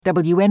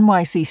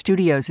WNYC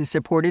Studios is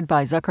supported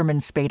by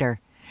Zuckerman Spader.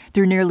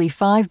 Through nearly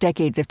 5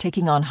 decades of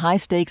taking on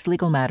high-stakes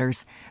legal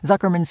matters,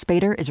 Zuckerman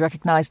Spader is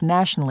recognized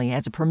nationally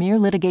as a premier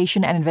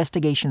litigation and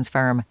investigations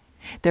firm.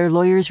 Their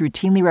lawyers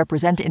routinely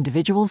represent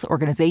individuals,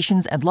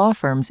 organizations, and law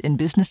firms in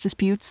business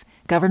disputes,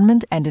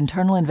 government and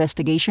internal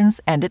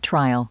investigations, and at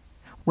trial.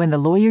 When the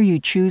lawyer you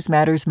choose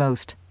matters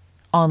most.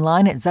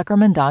 Online at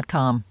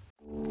Zuckerman.com.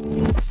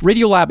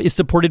 Radiolab is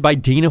supported by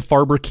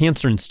Dana-Farber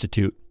Cancer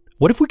Institute.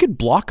 What if we could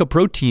block a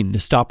protein to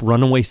stop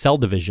runaway cell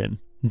division?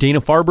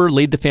 Dana-Farber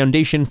laid the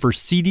foundation for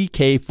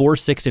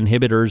CDK4/6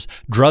 inhibitors,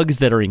 drugs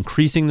that are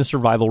increasing the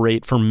survival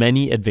rate for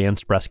many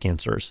advanced breast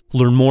cancers.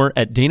 Learn more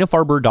at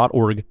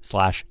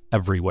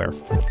danafarber.org/everywhere.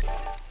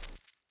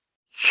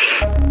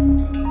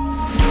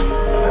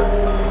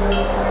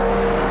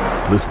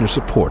 Listener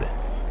supported.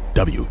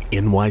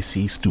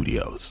 WNYC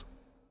Studios.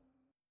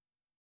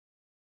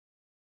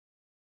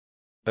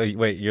 Oh,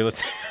 wait, you're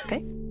listening?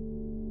 Okay.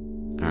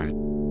 All right.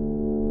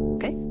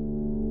 Okay.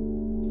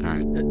 All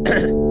right.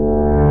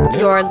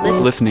 You're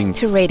listening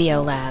to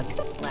Radiolab.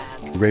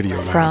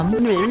 Radiolab. From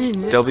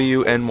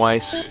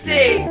WNYC.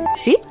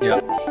 See? Yeah.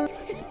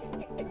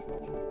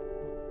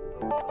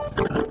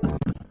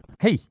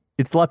 Hey,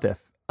 it's Latif.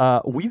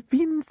 We've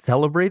been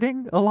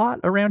celebrating a lot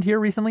around here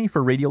recently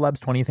for Radiolab's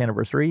 20th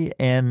anniversary,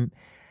 and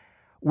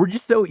we're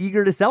just so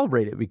eager to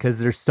celebrate it because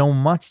there's so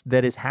much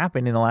that has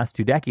happened in the last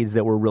 2 decades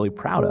that we're really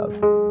proud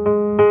of.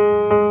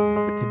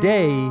 But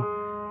today,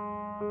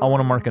 I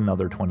want to mark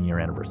another 20-year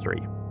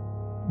anniversary.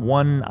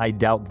 One I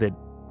doubt that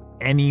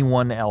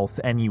anyone else,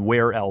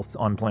 anywhere else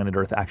on planet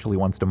Earth actually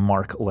wants to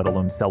mark, let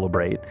alone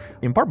celebrate,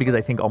 in part because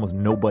I think almost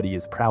nobody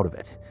is proud of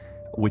it,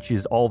 which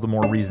is all the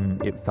more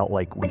reason it felt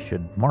like we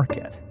should mark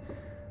it.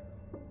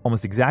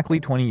 Almost exactly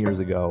 20 years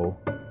ago,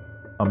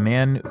 a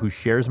man who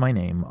shares my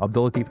name,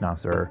 Latif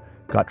Nasser,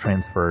 got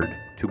transferred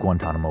to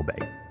Guantanamo Bay.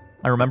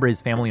 I remember his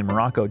family in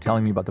Morocco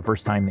telling me about the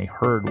first time they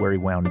heard where he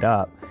wound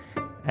up,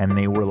 and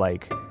they were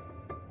like,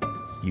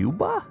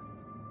 Cuba?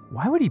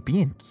 Why would he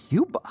be in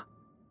Cuba?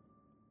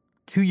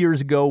 2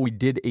 years ago, we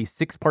did a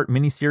 6-part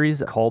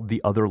miniseries called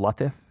The Other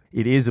Latif.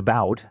 It is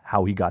about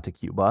how he got to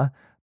Cuba,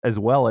 as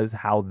well as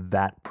how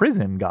that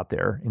prison got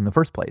there in the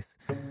first place.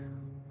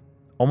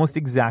 Almost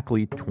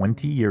exactly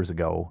 20 years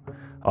ago,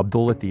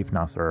 Latif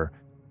Nasser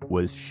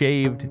was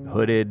shaved,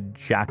 hooded,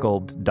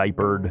 shackled,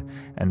 diapered,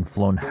 and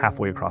flown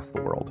halfway across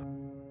the world.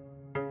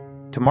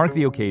 To mark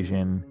the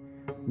occasion,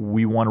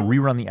 we want to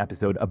rerun the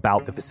episode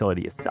about the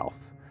facility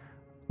itself.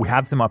 We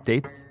have some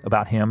updates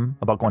about him,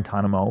 about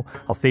Guantanamo.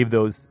 I'll save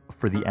those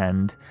for the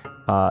end.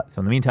 So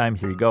in the meantime,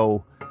 here you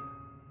go.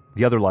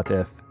 The Other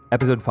Latif,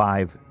 Episode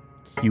 5,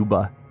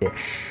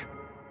 Cuba-ish.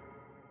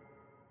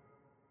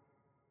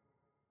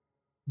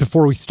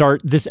 Before we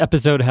start, this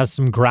episode has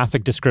some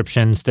graphic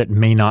descriptions that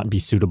may not be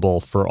suitable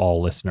for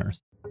all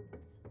listeners.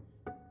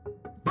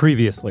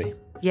 Previously.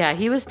 Yeah,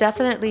 he was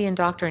definitely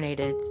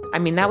indoctrinated. I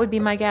mean, that would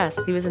be my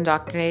guess. He was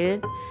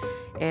indoctrinated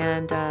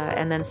and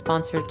then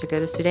sponsored to go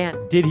to Sudan.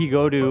 Did he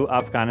go to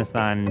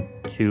Afghanistan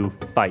to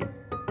fight?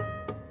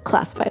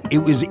 Classified. It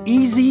was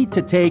easy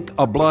to take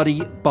a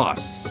bloody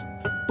bus.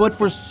 But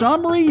for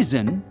some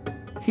reason,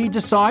 he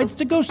decides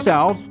to go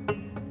south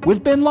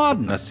with bin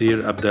Laden.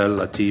 Nasir Abdel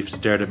Latif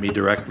stared at me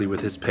directly with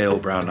his pale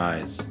brown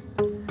eyes.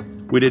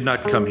 We did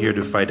not come here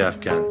to fight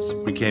Afghans.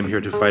 We came here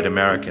to fight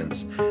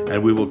Americans,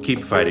 and we will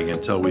keep fighting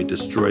until we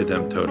destroy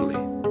them totally.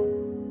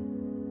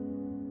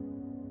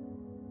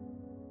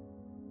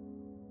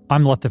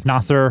 I'm Latif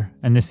Nasser,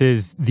 and this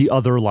is The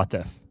Other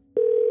Latif.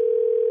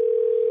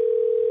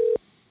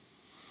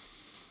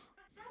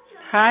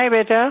 Hi,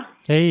 beta.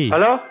 Hey.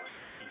 Hello?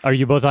 Are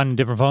you both on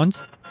different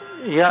phones?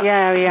 Yeah.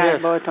 Yeah, we are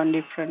both on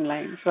different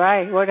lines.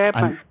 Why? What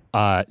happened?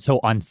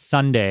 So on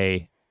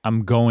Sunday,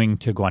 I'm going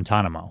to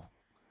Guantanamo.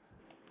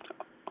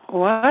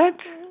 What?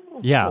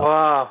 Yeah.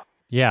 Wow.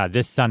 Yeah,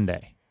 this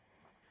Sunday.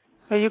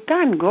 Well, you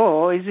can't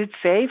go. Is it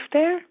safe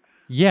there?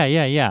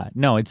 Yeah.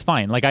 No, it's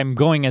fine. Like, I'm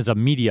going as a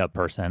media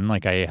person.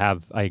 Like, I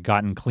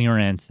gotten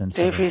clearance and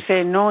stuff. So if you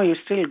say no, you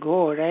still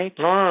go, right?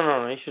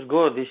 No. You should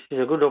go. This is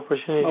a good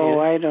opportunity. Oh,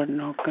 I don't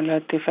know,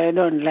 Latif. I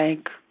don't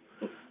like...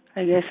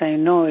 I guess I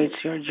know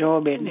it's your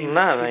job and everything.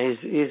 No,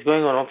 he's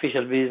going on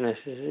official business.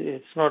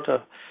 It's not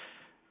a...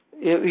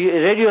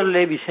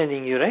 Radiolab is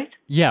sending you, right?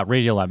 Yeah,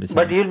 Radiolab is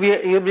sending. But you'll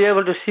be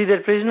able to see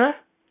that prisoner?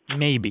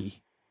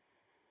 Maybe.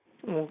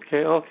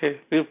 Okay.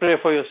 We'll pray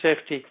for your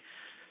safety.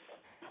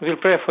 We'll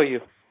pray for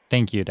you.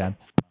 Thank you, Dad.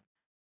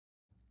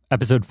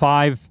 Episode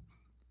 5,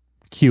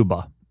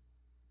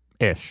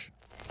 Cuba-ish.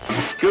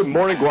 Good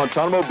morning,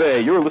 Guantanamo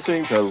Bay. You're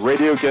listening to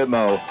Radio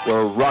Gitmo.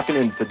 We're rocking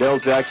in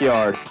Fidel's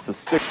backyard. So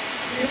stick...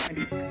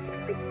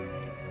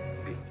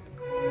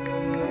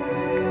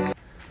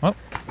 Well.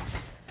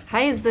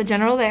 Hi, is the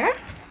general there?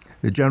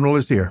 The general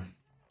is here.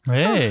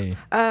 Hey.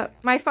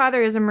 My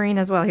father is a Marine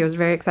as well. He was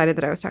very excited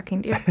that I was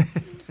talking to you.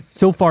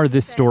 So far,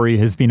 this story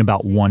has been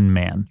about one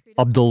man,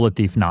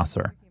 Latif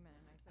Nasser,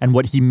 and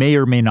what he may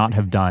or may not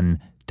have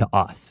done to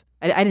us.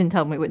 I didn't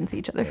tell him we wouldn't see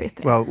each other face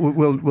to face. Well,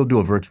 we'll do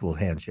a virtual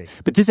handshake.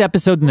 But this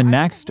episode and the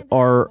next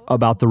are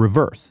about the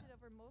reverse.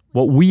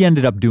 what we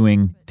ended up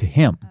doing to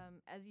him.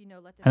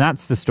 And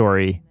that's the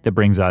story that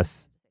brings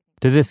us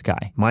to this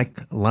guy. Mike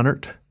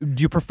Leonard.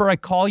 Do you prefer I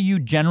call you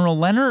General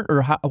Leonard,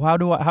 or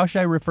how should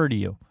I refer to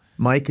you?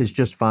 Mike is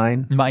just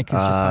fine. Mike is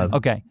just fine.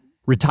 Okay.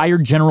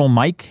 Retired General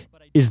Mike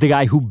is the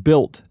guy who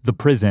built the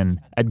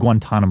prison at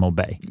Guantanamo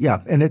Bay.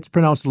 Yeah, and it's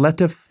pronounced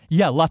Latif.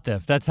 Yeah,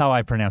 Latif. That's how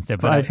I pronounce it.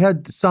 But I've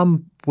had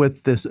some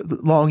with this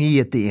long E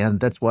at the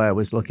end. That's why I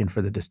was looking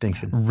for the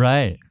distinction.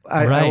 Right.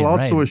 I will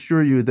also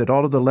assure you that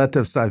all of the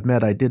Latifs I've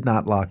met, I did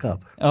not lock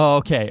up. Oh,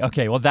 okay.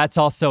 Okay. Well, that's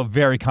also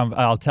very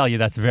I'll tell you,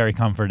 that's very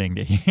comforting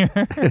to hear.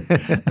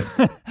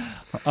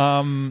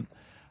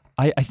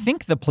 I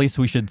think the place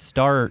we should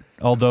start,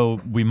 although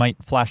we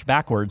might flash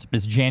backwards,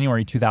 is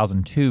January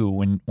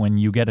 2002 when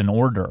you get an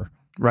order.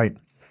 Right.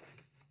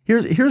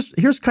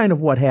 Here's kind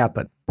of what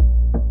happened.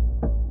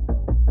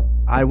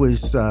 I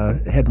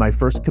had my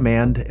first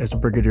command as a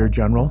brigadier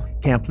general,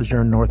 Camp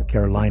Lejeune, North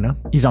Carolina.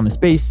 He's on this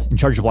base in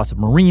charge of lots of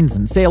Marines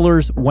and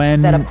sailors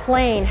when that a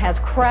plane has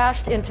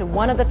crashed into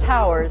one of the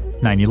towers.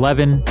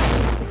 9/11.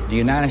 The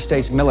United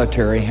States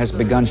military has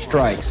begun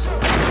strikes.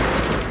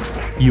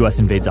 U.S.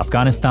 invades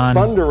Afghanistan.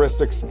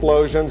 Thunderous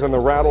explosions and the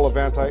rattle of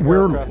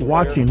We're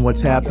watching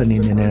what's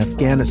happening in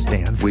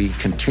Afghanistan. We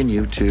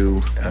continue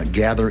to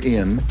gather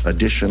in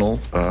additional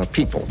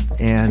people.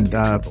 And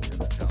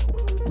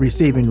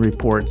receiving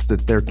reports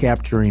that they're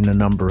capturing a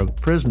number of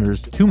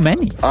prisoners. Too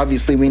many.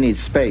 Obviously, we need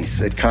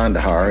space at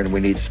Kandahar, and we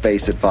need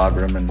space at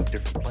Bagram and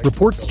different places.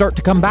 Reports start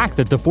to come back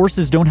that the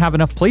forces don't have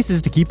enough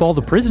places to keep all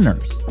the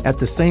prisoners. At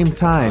the same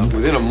time...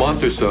 within a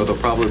month or so, there'll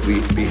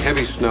probably be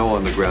heavy snow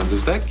on the ground.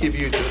 Does that give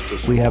you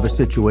just a... We have a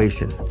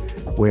situation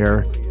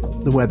where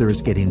the weather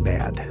is getting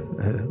bad.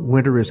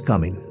 Winter is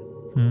coming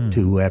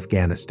to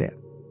Afghanistan.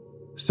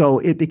 So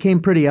it became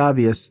pretty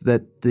obvious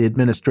that the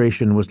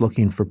administration was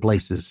looking for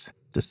places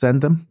to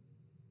send them.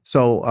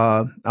 So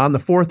on the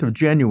 4th of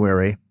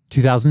January,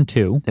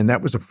 2002, and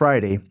that was a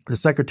Friday, the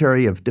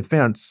Secretary of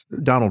Defense,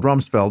 Donald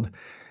Rumsfeld,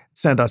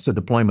 sent us a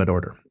deployment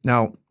order.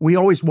 Now, we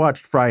always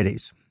watched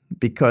Fridays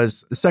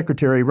because the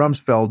Secretary,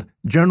 Rumsfeld,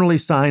 generally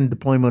signed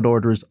deployment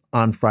orders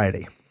on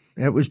Friday.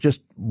 It was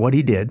just what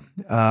he did.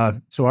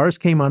 So ours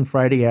came on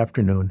Friday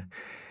afternoon,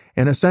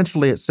 and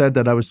essentially it said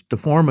that I was to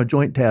form a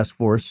joint task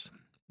force,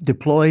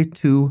 deploy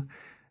to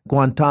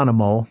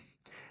Guantanamo,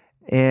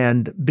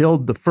 and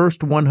build the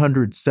first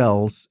 100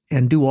 cells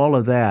and do all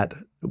of that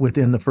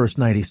within the first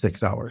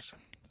 96 hours.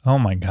 Oh,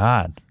 my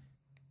God.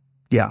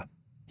 Yeah.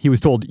 He was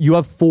told, you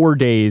have 4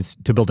 days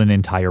to build an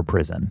entire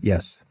prison.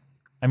 Yes.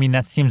 I mean,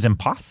 that seems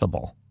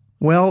impossible.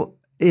 Well,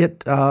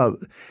 it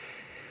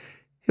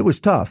was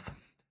tough,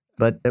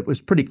 but it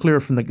was pretty clear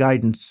from the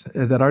guidance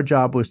that our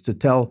job was to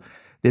tell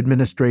the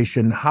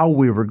administration how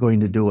we were going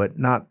to do it,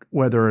 not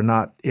whether or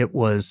not it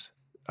was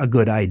a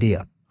good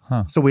idea.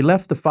 Huh. So we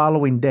left the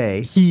following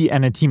day. He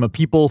and a team of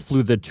people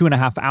flew the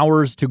 2.5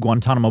 hours to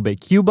Guantanamo Bay,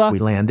 Cuba. We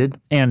landed.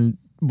 And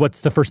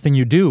what's the first thing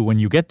you do when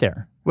you get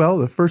there? Well,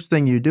 the first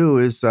thing you do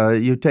is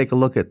you take a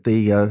look at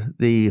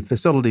the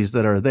facilities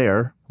that are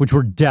there. Which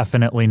were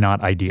definitely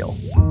not ideal.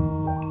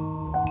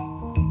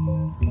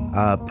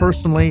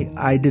 Personally,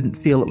 I didn't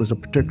feel it was a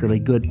particularly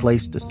good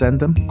place to send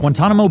them.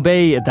 Guantanamo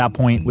Bay at that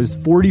point was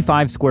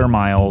 45 square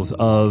miles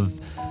of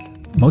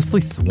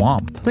mostly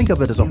swamp. Think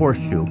of it as a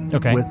horseshoe,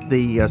 with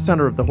the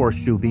center of the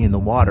horseshoe being the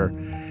water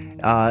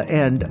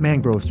and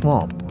mangrove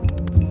swamp.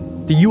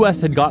 The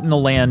U.S. had gotten the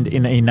land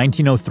in a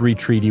 1903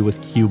 treaty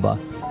with Cuba,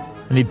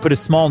 and they'd put a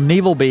small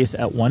naval base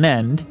at one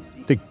end.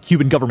 The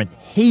Cuban government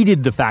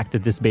hated the fact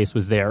that this base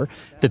was there,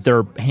 that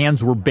their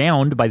hands were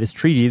bound by this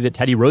treaty that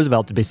Teddy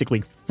Roosevelt had basically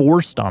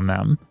forced on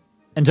them.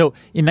 And so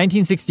in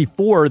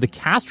 1964, the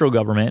Castro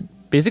government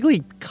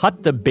basically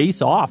cut the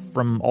base off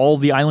from all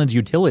the island's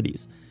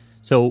utilities.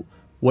 So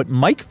what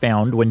Mike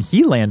found when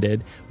he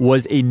landed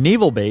was a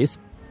naval base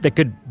that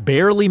could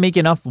barely make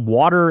enough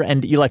water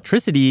and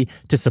electricity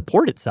to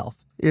support itself.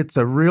 It's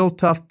a real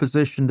tough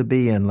position to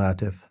be in,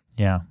 Latif.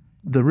 Yeah.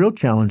 The real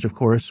challenge, of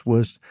course,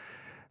 was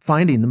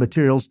finding the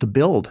materials to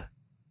build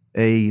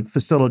a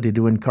facility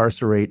to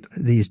incarcerate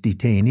these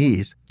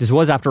detainees. This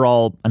was, after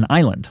all, an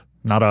island,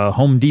 not a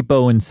Home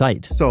Depot in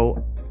sight.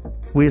 So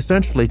we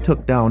essentially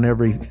took down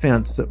every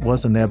fence that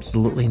wasn't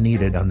absolutely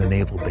needed on the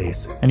naval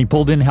base. And he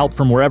pulled in help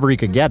from wherever he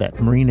could get it.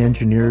 Marine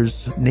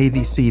engineers,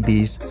 Navy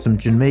Seabees, some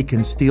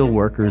Jamaican steel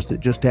workers that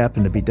just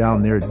happened to be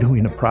down there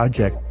doing a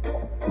project.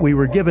 We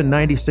were given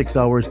 96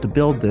 hours to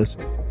build this.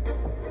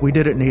 We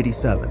did it in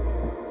 87.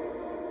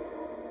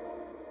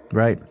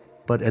 Right.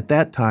 But at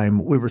that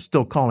time, we were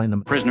still calling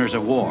them prisoners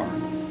of war.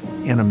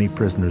 Enemy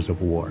prisoners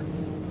of war.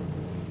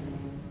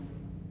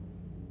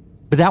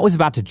 But that was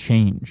about to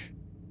change.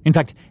 In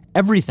fact,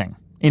 everything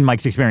in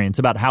Mike's experience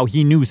about how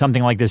he knew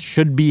something like this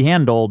should be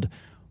handled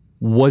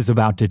was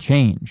about to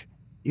change.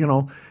 You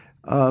know,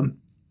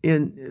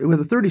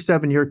 with a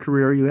 37-year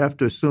career, you have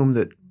to assume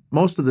that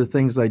most of the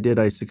things I did,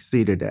 I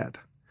succeeded at.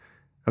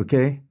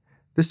 Okay?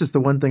 This is the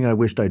one thing I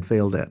wished I'd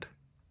failed at.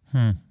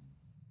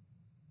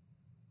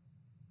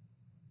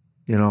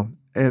 You know,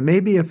 and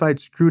maybe if I'd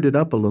screwed it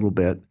up a little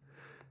bit,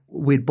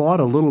 we'd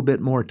bought a little bit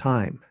more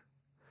time.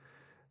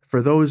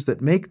 for those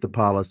that make the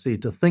policy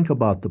to think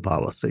about the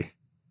policy.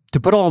 To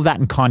put all of that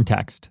in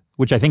context,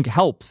 which I think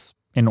helps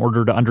in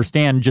order to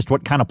understand just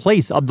what kind of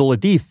place Abdul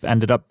Latif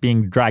ended up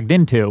being dragged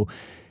into,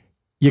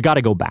 you got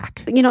to go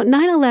back.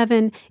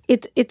 9/11,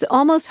 it's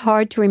almost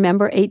hard to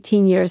remember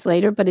 18 years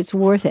later, but it's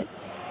worth it.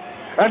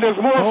 And there's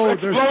more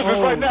explosions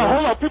right now.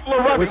 Hold on, people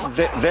are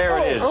running. There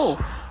it is.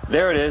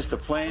 There it is. The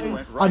plane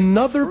went right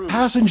Another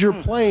passenger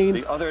plane.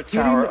 The other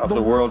tower of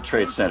the World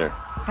Trade Center.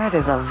 That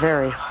is a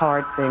very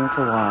hard thing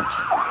to watch.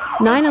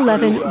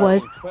 9/11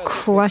 was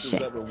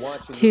crushing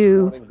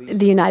to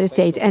the United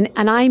States, and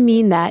I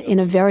mean that in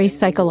a very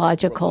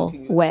psychological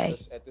way.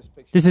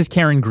 This is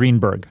Karen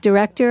Greenberg,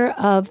 director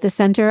of the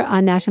Center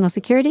on National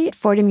Security at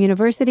Fordham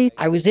University.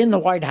 I was in the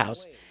White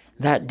House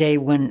that day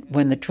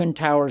when the Twin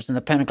Towers and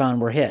the Pentagon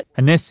were hit.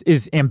 And this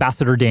is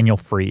Ambassador Daniel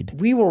Freed.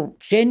 We were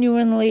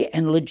genuinely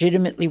and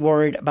legitimately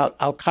worried about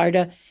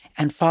al-Qaeda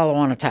and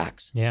follow-on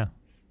attacks. Yeah.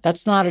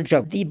 That's not a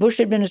joke. The Bush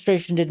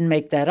administration didn't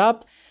make that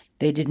up.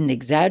 They didn't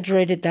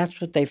exaggerate it.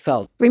 That's what they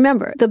felt.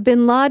 Remember, the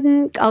bin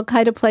Laden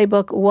al-Qaeda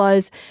playbook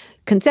was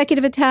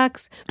consecutive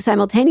attacks,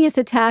 simultaneous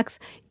attacks.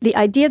 The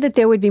idea that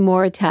there would be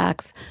more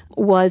attacks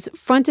was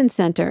front and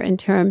center in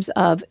terms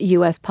of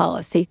U.S.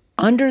 policy.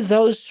 Under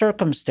those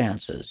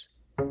circumstances,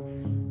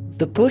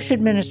 the Bush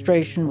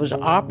administration was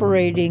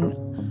operating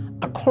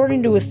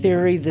according to a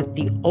theory that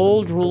the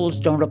old rules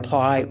don't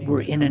apply.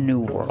 We're in a new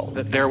world.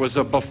 That there was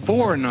a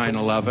before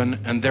 9/11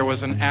 and there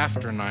was an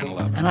after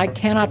 9/11. And I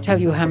cannot tell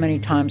you how many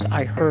times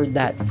I heard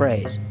that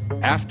phrase.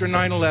 After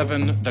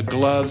 9/11, the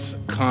gloves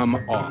come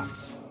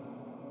off.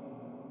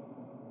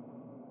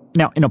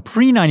 Now, in a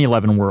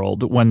pre-9/11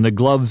 world, when the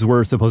gloves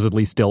were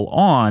supposedly still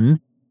on,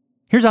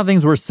 here's how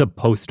things were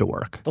supposed to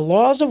work. The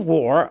laws of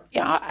war,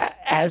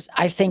 as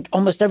I think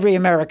almost every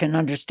American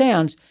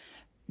understands,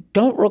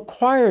 don't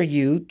require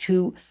you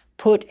to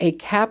put a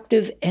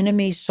captive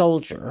enemy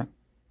soldier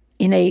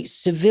in a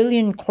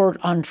civilian court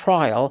on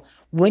trial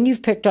when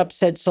you've picked up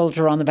said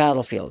soldier on the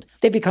battlefield.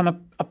 They become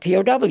a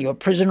POW, a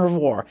prisoner of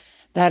war.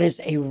 That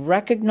is a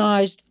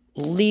recognized,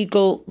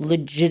 legal,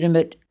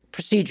 legitimate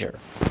procedure.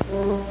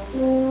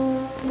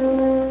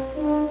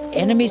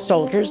 Enemy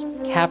soldiers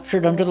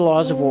captured under the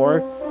laws of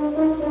war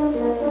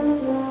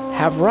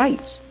have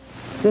rights.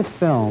 This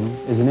film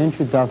is an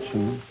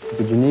introduction to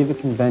the Geneva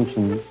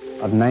Conventions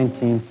of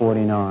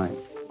 1949.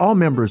 All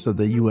members of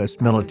the U.S.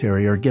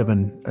 military are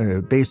given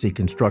basic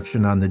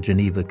instruction on the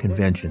Geneva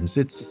Conventions.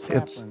 It's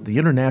the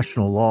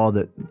international law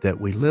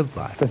that we live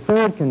by. The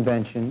third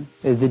convention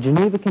is the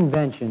Geneva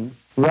Convention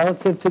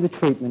relative to the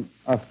treatment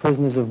of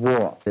prisoners of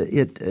war.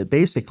 It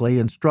basically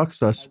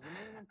instructs us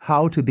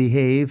how to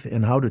behave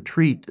and how to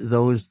treat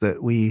those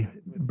that we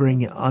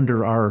bring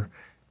under our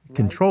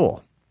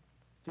control.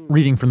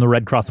 Reading from the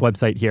Red Cross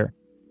website here.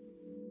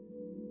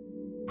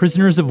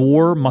 Prisoners of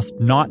war must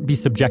not be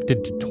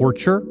subjected to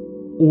torture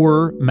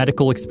or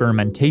medical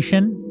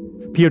experimentation.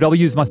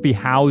 POWs must be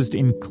housed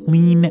in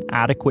clean,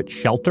 adequate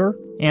shelter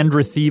and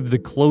receive the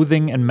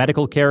clothing and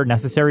medical care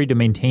necessary to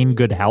maintain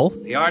good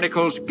health. The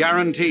articles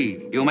guarantee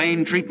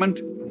humane treatment,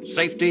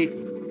 safety,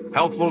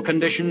 healthful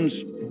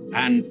conditions,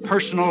 and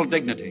personal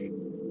dignity.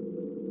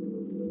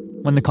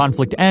 When the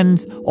conflict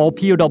ends, all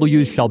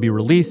POWs shall be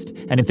released,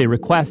 and if they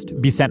request,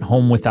 be sent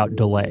home without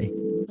delay.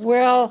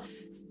 Well,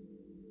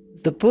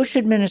 the Bush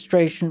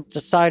administration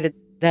decided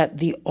that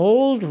the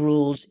old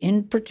rules,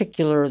 in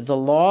particular the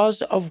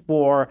laws of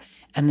war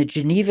and the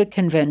Geneva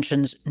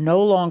Conventions,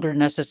 no longer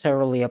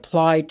necessarily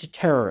applied to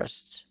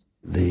terrorists.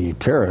 The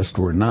terrorists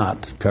were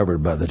not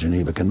covered by the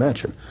Geneva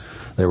Convention.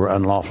 They were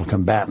unlawful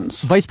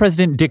combatants. Vice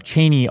President Dick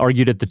Cheney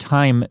argued at the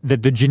time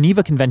that the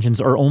Geneva Conventions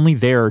are only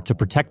there to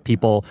protect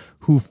people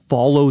who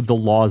follow the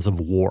laws of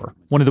war.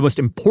 One of the most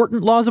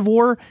important laws of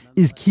war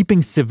is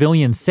keeping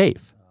civilians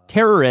safe.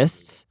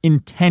 Terrorists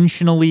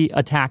intentionally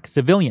attack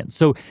civilians.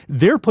 So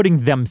they're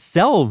putting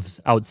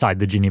themselves outside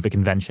the Geneva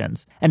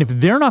Conventions. And if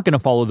they're not going to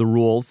follow the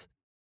rules,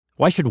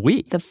 why should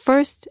we? The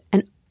first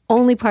and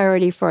only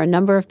priority for a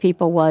number of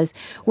people was,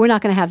 we're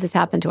not going to have this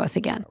happen to us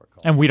again.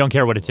 And we don't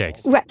care what it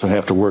takes. Right. So we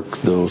have to work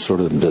those sort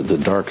of the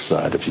dark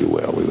side, if you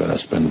will. We've got to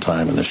spend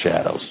time in the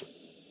shadows.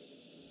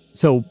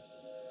 So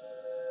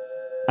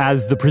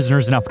as the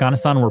prisoners in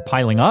Afghanistan were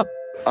piling up,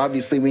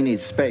 obviously we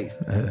need space.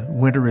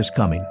 Winter is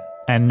coming.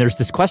 And there's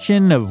this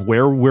question of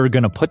where we're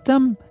going to put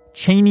them.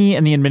 Cheney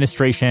and the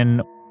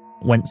administration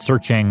went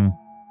searching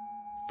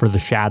for the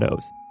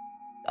shadows.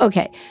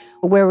 Okay,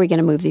 where are we going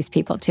to move these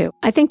people to?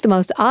 I think the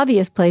most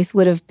obvious place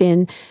would have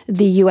been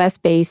the U.S.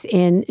 base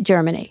in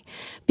Germany,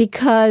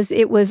 because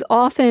it was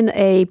often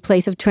a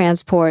place of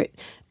transport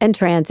and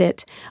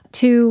transit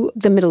to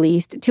the Middle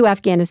East, to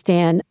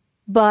Afghanistan.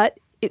 But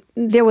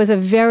there was a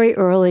very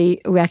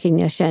early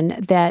recognition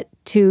that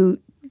to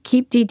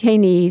keep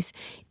detainees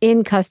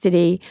in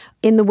custody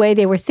in the way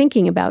they were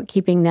thinking about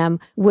keeping them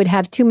would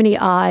have too many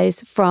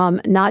eyes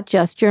from not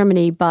just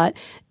Germany, but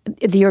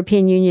the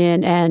European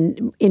Union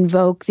and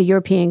invoke the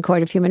European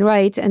Court of Human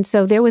Rights. And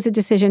so there was a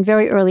decision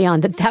very early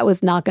on that that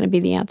was not going to be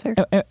the answer.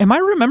 Am I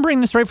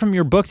remembering this right from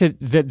your book,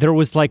 that there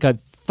was like a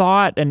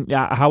thought, and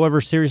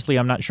however seriously,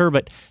 I'm not sure,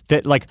 but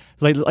that like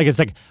it's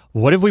like,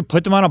 what if we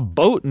put them on a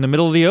boat in the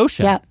middle of the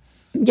ocean? Yeah.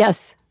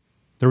 Yes.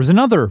 There was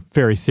another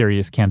very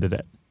serious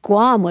candidate.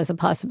 Guam was a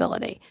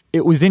possibility.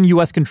 It was in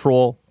U.S.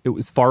 control. It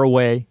was far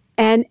away.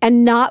 And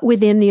not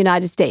within the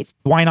United States.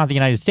 Why not the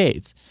United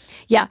States?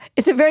 Yeah,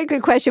 it's a very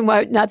good question,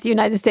 why not the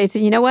United States?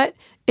 And you know what?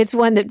 It's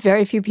one that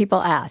very few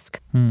people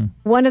ask.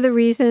 One of the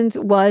reasons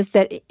was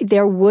that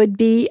there would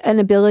be an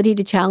ability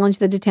to challenge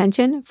the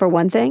detention, for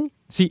one thing.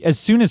 See, as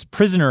soon as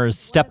prisoners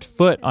stepped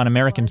foot on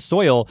American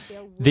soil,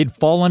 they'd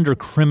fall under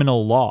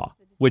criminal law,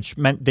 which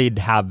meant they'd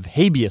have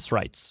habeas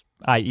rights,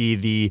 i.e.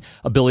 the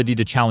ability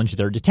to challenge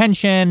their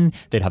detention.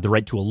 They'd have the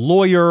right to a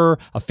lawyer,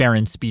 a fair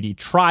and speedy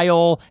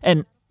trial,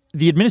 and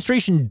the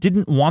administration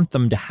didn't want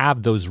them to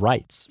have those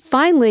rights.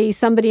 Finally,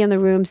 somebody in the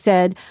room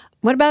said,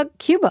 what about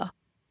Cuba?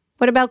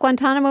 What about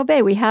Guantanamo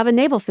Bay? We have a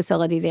naval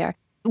facility there.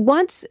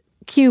 Once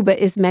Cuba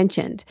is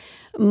mentioned,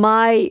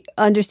 my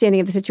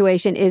understanding of the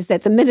situation is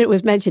that the minute it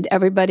was mentioned,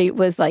 everybody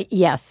was like,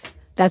 yes,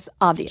 that's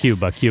obvious.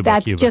 Cuba.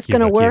 That's just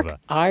going to work. Cuba.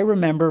 I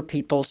remember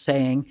people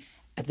saying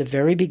at the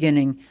very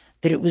beginning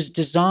that it was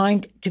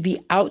designed to be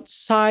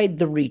outside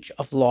the reach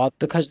of law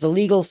because the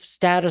legal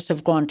status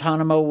of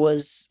Guantanamo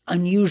was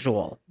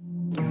unusual.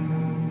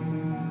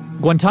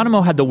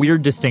 Guantanamo had the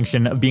weird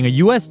distinction of being a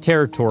U.S.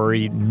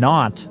 territory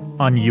not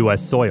on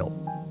U.S. soil.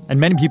 And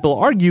many people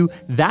argue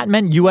that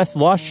meant U.S.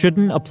 law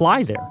shouldn't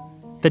apply there,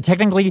 that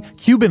technically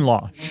Cuban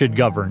law should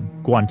govern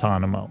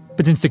Guantanamo.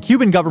 But since the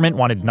Cuban government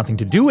wanted nothing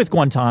to do with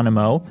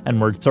Guantanamo and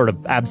were sort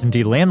of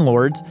absentee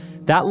landlords,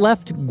 that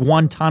left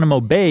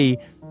Guantanamo Bay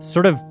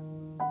sort of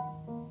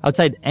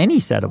outside any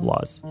set of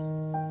laws.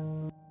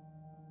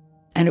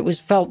 And it was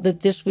felt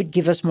that this would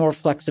give us more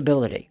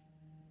flexibility.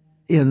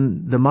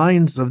 In the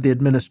minds of the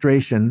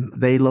administration,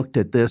 they looked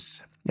at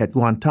this, at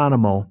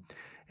Guantanamo,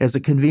 as a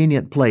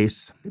convenient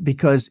place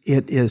because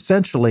it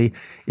essentially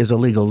is a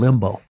legal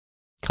limbo.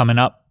 Coming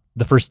up,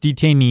 the first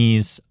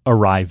detainees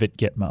arrive at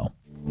Gitmo.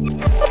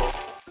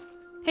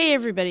 Hey,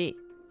 everybody.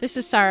 This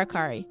is Sarah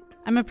Kari.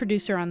 I'm a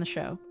producer on the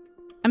show.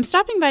 I'm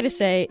stopping by to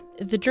say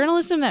the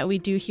journalism that we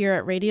do here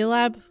at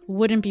Radiolab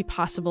wouldn't be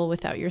possible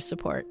without your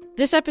support.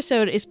 This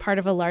episode is part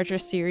of a larger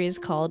series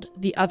called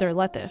The Other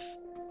Latif.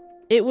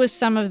 It was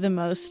some of the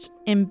most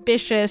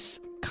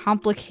ambitious,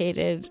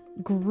 complicated,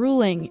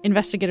 grueling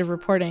investigative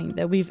reporting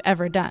that we've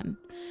ever done.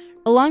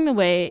 Along the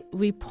way,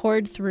 we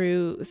poured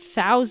through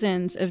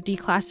thousands of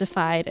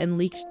declassified and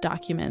leaked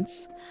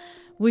documents.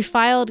 We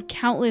filed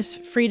countless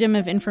Freedom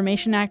of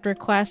Information Act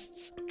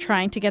requests,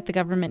 trying to get the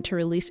government to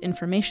release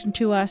information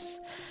to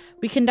us.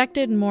 We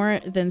conducted more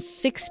than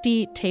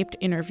 60 taped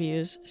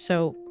interviews,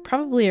 so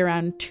probably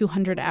around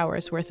 200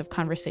 hours worth of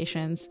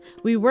conversations.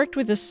 We worked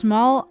with a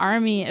small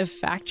army of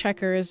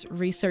fact-checkers,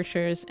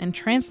 researchers, and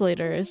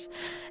translators,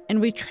 and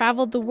we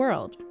traveled the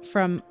world,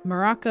 from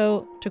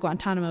Morocco to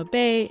Guantanamo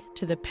Bay,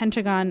 to the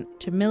Pentagon,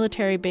 to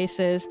military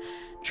bases,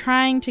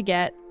 trying to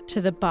get to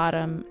the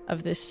bottom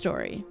of this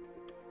story.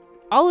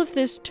 All of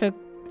this took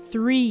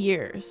 3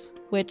 years,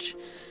 which,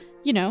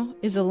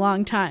 is a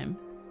long time.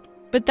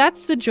 But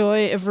that's the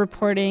joy of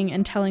reporting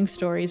and telling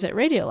stories at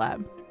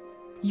Radiolab.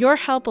 Your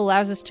help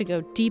allows us to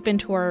go deep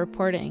into our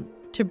reporting,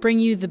 to bring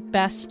you the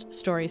best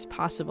stories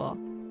possible.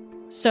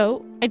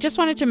 So, I just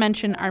wanted to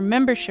mention our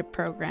membership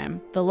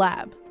program, The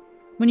Lab.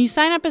 When you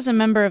sign up as a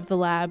member of The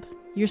Lab,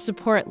 your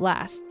support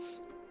lasts.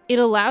 It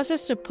allows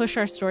us to push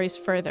our stories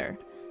further,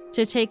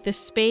 to take the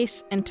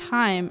space and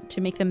time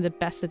to make them the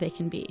best that they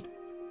can be.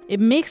 It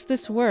makes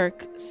this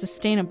work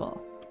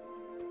sustainable.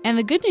 And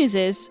the good news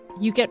is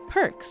you get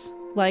perks,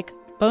 like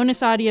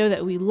bonus audio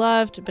that we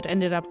loved but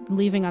ended up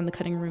leaving on the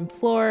cutting room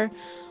floor,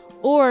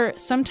 or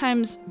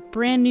sometimes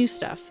brand new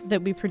stuff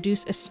that we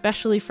produce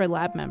especially for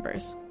lab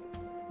members.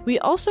 We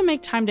also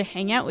make time to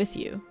hang out with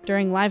you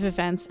during live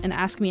events and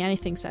Ask Me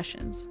Anything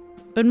sessions.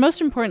 But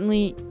most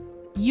importantly,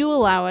 you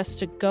allow us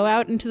to go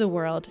out into the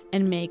world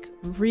and make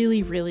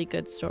really, really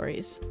good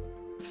stories.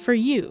 For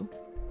you,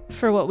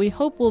 for what we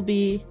hope will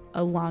be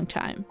a long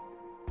time.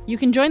 You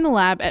can join the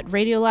lab at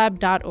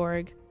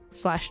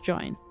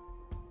radiolab.org/join.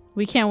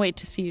 We can't wait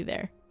to see you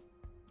there.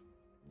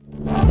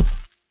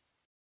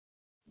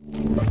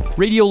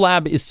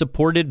 Radiolab is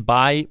supported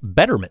by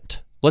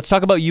Betterment. Let's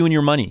talk about you and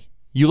your money.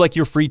 You like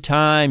your free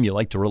time, you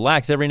like to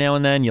relax every now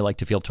and then, you like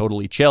to feel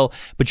totally chill,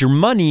 but your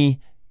money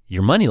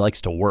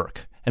likes to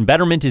work. And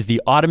Betterment is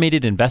the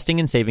automated investing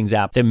and savings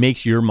app that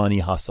makes your money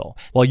hustle.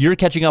 While you're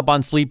catching up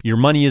on sleep, your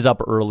money is up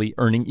early,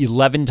 earning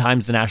 11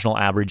 times the national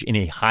average in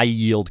a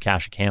high-yield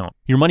cash account.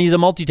 Your money is a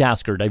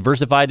multitasker,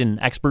 diversified in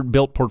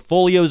expert-built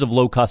portfolios of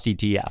low-cost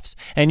ETFs.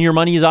 And your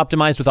money is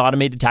optimized with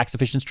automated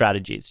tax-efficient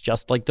strategies,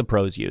 just like the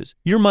pros use.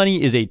 Your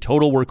money is a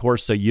total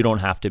workhorse, so you don't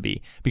have to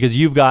be, because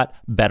you've got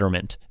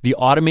Betterment, the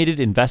automated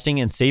investing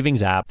and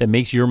savings app that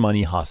makes your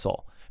money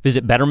hustle.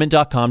 Visit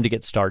Betterment.com to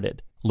get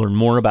started. Learn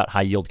more about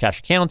high-yield cash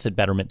accounts at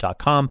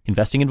Betterment.com.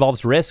 Investing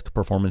involves risk,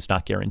 performance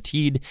not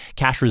guaranteed.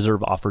 Cash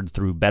reserve offered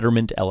through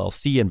Betterment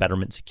LLC and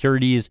Betterment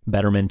Securities.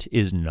 Betterment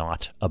is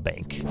not a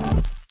bank.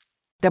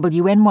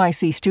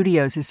 WNYC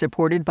Studios is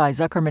supported by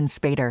Zuckerman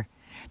Spader.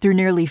 Through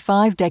nearly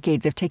 5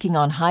 decades of taking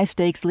on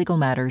high-stakes legal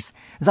matters,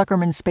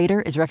 Zuckerman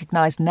Spader is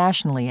recognized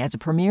nationally as a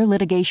premier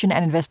litigation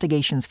and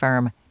investigations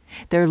firm.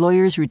 Their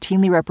lawyers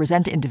routinely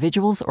represent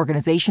individuals,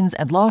 organizations,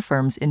 and law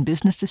firms in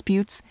business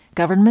disputes,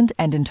 government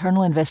and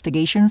internal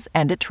investigations,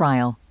 and at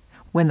trial.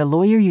 When the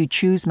lawyer you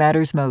choose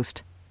matters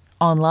most.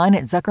 Online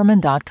at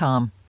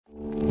Zuckerman.com.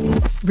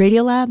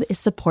 Radiolab is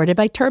supported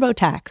by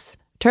TurboTax.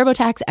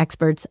 TurboTax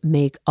experts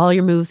make all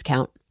your moves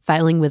count,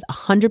 filing with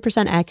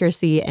 100%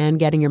 accuracy and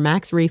getting your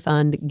max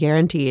refund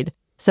guaranteed.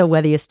 So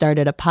whether you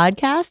started a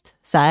podcast,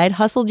 side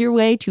hustled your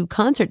way to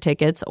concert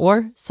tickets,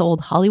 or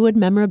sold Hollywood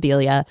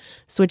memorabilia,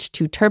 switch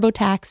to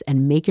TurboTax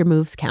and make your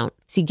moves count.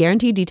 See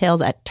guarantee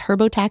details at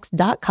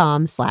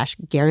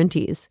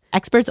turbotax.com/guarantees.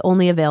 Experts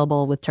only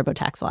available with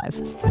TurboTax Live.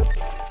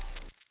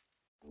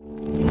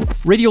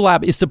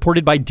 Radiolab is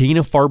supported by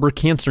Dana-Farber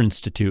Cancer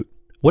Institute.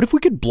 What if we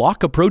could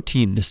block a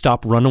protein to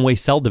stop runaway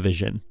cell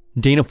division?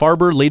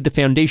 Dana-Farber laid the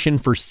foundation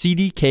for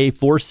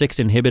CDK4/6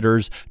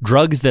 inhibitors,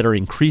 drugs that are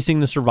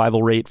increasing the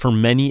survival rate for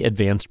many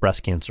advanced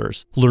breast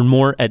cancers. Learn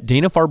more at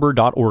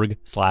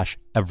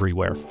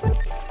danafarber.org/everywhere.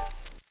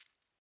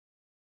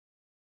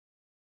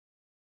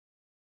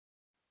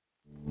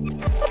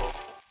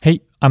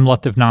 Hey, I'm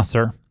Latif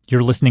Nasser.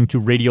 You're listening to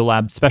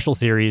Radiolab's special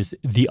series,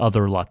 The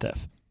Other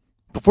Latif.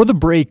 Before the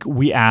break,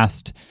 we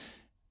asked,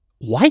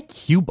 why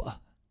Cuba?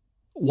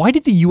 Why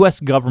did the U.S.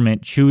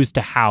 government choose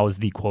to house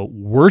the, quote,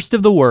 worst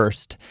of the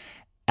worst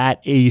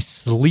at a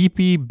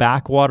sleepy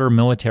backwater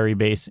military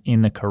base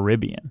in the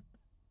Caribbean?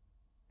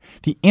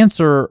 The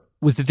answer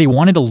was that they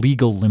wanted a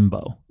legal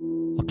limbo,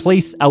 a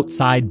place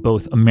outside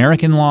both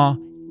American law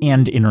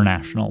and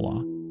international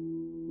law.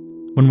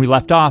 When we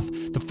left off,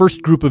 the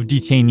first group of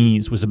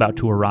detainees was about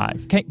to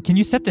arrive. Can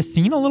you set the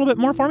scene a little bit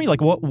more for me? Like,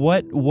 what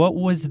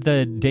was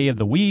the day of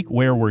the week?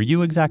 Where were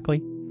you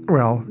exactly?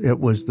 Well,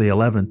 it was the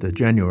 11th of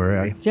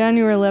January.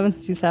 January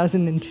 11th,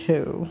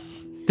 2002.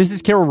 This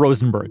is Carol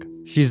Rosenberg.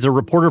 She's a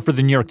reporter for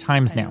the New York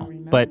Times now.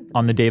 But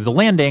on the day of the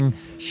landing,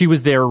 she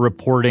was there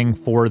reporting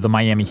for the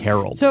Miami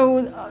Herald.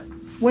 So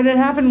what had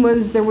happened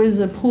was there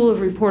was a pool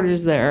of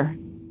reporters there.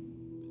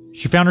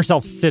 She found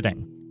herself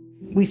sitting.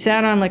 We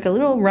sat on like a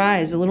little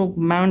rise, a little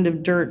mound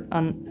of dirt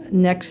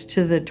next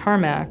to the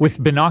tarmac.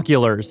 With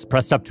binoculars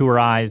pressed up to her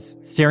eyes,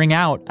 staring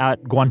out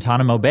at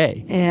Guantanamo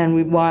Bay. And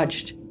we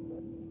watched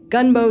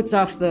gunboats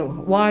off the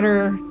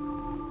water,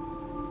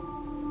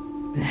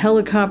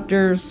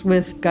 helicopters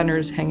with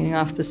gunners hanging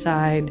off the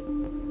side.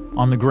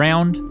 On the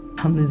ground,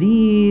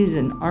 Humvees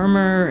and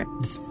armor.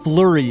 This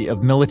flurry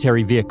of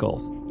military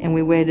vehicles. And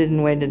we waited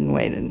and waited and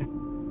waited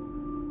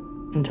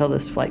until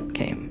this flight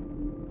came.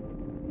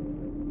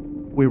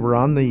 We were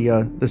on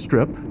the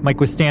strip. Mike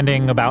was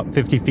standing about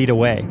 50 feet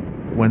away.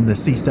 When the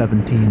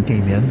C-17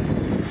 came in.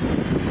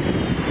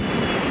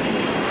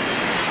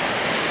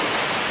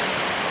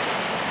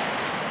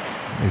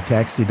 They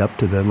taxied up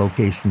to the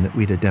location that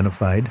we'd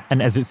identified.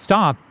 And as it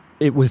stopped,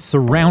 it was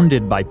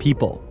surrounded by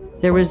people.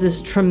 There was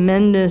this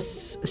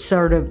tremendous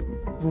sort of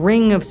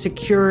ring of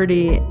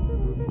security.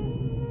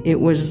 It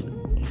was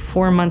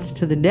 4 months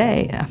to the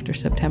day after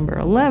September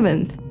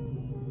 11th.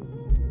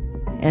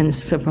 And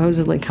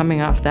supposedly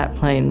coming off that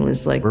plane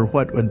was like... Or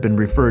what had been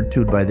referred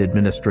to by the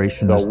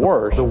administration as the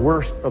worst of the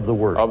worst. Of the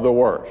worst.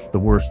 The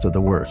worst of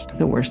the worst.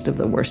 The worst of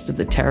the worst of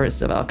the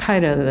terrorists of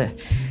Al-Qaeda, the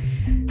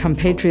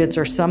compatriots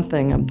or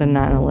something of the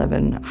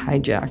 9/11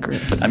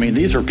 hijackers. I mean,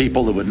 these are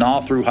people that would gnaw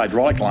through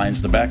hydraulic lines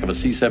in the back of a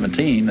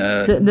C-17.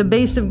 The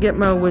base of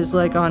Gitmo was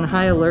like on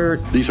high alert.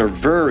 These are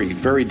very,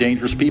 very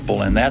dangerous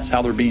people, and that's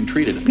how they're being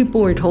treated.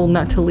 People were told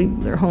not to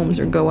leave their homes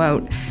or go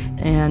out,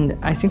 and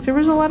I think there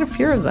was a lot of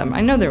fear of them.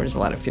 I know there was a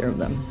lot of fear of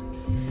them.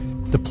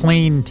 The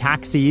plane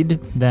taxied,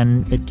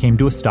 then it came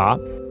to a stop.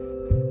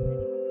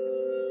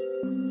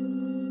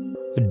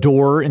 A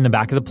door in the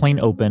back of the plane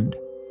opened,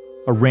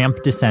 a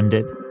ramp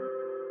descended,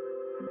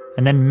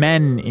 and then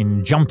men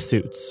in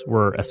jumpsuits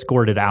were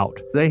escorted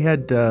out. They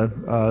had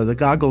the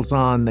goggles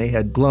on, they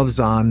had gloves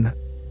on.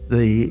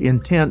 The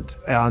intent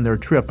on their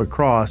trip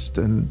across,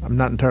 and I'm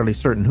not entirely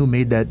certain who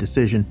made that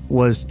decision,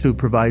 was to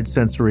provide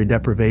sensory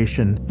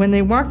deprivation. When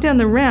they walked down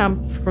the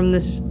ramp from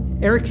this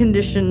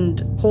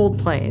air-conditioned hold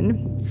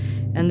plane,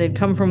 and they'd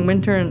come from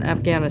winter in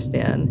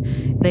Afghanistan,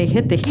 they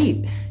hit the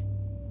heat,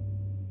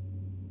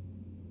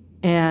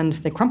 and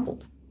they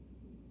crumpled.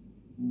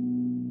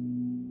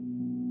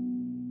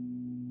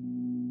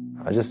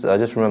 I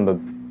just remember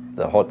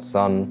the hot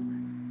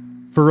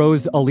sun.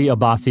 Feroz Ali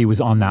Abbasi was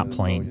on that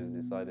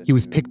plane. He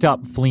was picked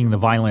up fleeing the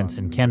violence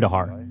in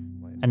Kandahar.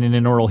 And in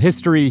an oral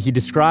history, he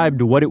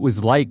described what it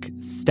was like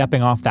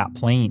stepping off that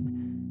plane.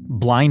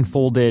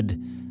 Blindfolded,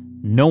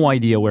 no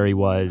idea where he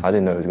was. I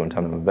didn't know it was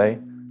Guantanamo Bay.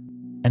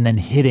 And then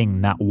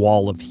hitting that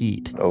wall of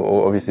heat.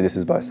 Obviously, this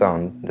is by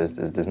sound.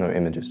 There's no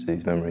images to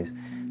these memories.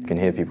 You can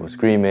hear people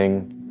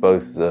screaming,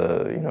 both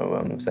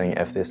saying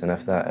F this and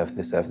F that, F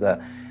this, F that.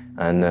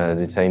 And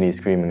detainees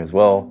screaming as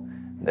well.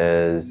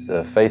 There's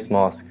a face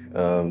mask,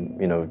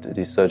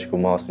 these surgical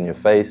masks in your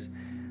face.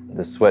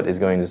 The sweat is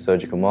going to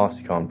surgical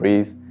masks, you can't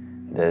breathe.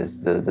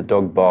 There's the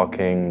dog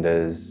barking,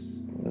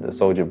 there's the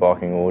soldier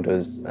barking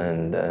orders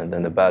and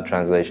then the bad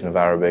translation of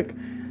Arabic.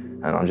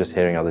 And I'm just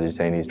hearing how the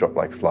detainees drop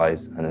like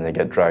flies, and then they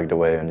get dragged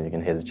away and you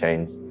can hear the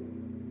chains.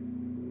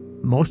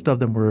 Most of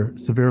them were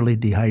severely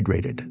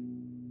dehydrated.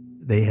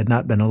 They had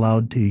not been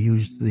allowed to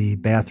use the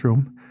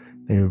bathroom.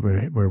 They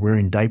were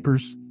wearing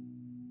diapers.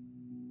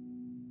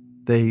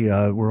 They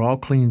were all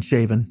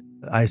clean-shaven.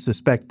 I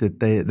suspect that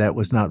that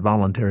was not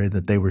voluntary,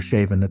 that they were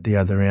shaven at the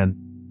other end.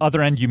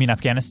 Other end, you mean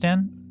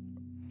Afghanistan?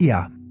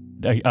 Yeah.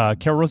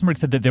 Carol Rosenberg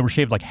said that they were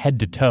shaved like head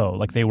to toe,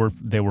 like they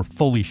were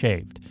fully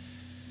shaved.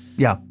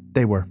 Yeah,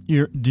 they were.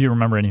 Do you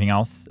remember anything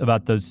else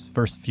about those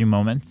first few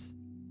moments?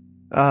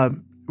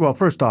 Well,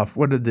 first off,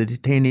 what did the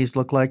detainees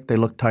look like? They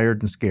looked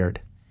tired and scared.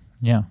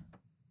 Yeah.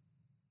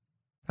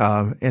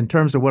 In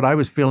terms of what I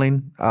was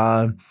feeling,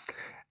 I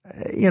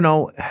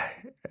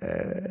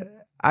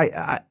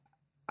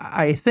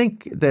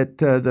think that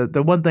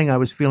the one thing I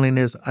was feeling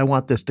is I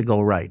want this to go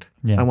right.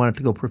 Yeah. I want it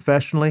to go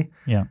professionally.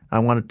 Yeah. I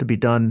want it to be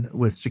done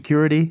with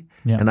security,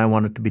 and I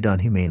want it to be done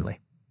humanely.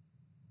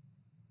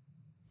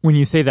 When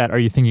you say that, are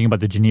you thinking about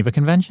the Geneva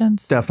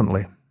Conventions?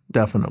 Definitely.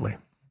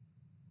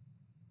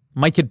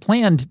 Mike had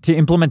planned to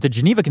implement the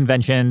Geneva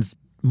Conventions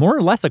more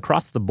or less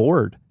across the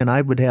board. And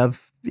I would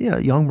have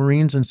young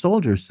Marines and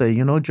soldiers say,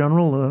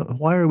 General,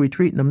 why are we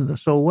treating them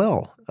so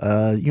well?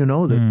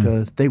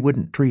 That they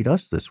wouldn't treat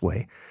us this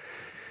way.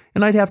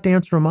 And I'd have to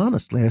answer them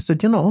honestly. I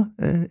said,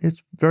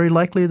 it's very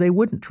likely they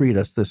wouldn't treat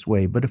us this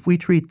way. But if we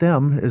treat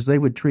them as they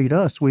would treat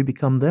us, we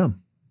become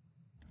them.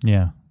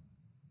 Yeah.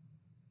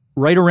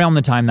 Right around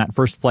the time that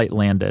first flight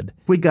landed,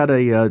 we got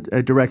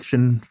a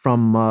direction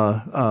from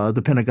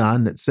the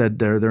Pentagon that said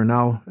they're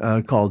now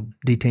called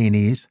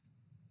detainees.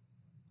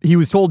 He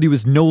was told he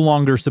was no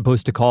longer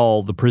supposed to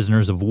call the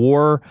prisoners of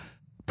war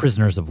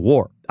prisoners of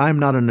war. I'm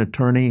not an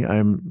attorney.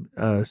 I'm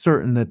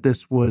certain that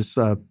this was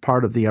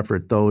part of the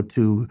effort, though,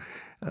 to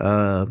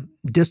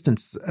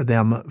distance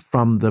them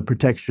from the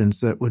protections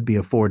that would be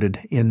afforded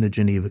in the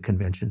Geneva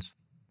Conventions.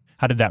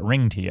 How did that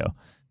ring to you?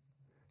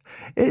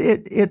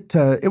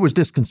 It was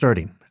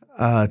disconcerting,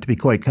 to be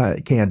quite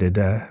candid,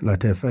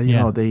 Latif.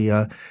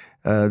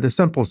 The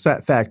simple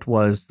fact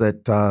was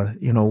that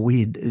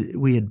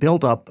we had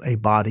built up a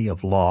body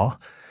of law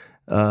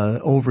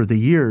over the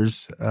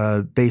years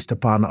based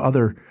upon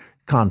other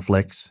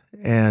conflicts,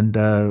 and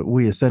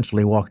we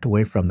essentially walked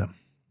away from them.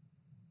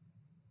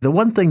 The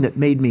one thing that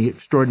made me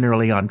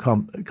extraordinarily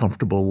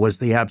uncomfortable was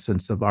the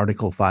absence of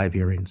Article 5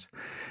 hearings.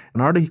 An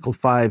Article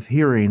 5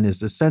 hearing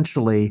is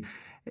essentially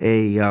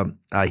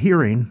a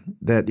hearing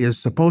that is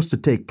supposed to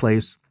take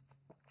place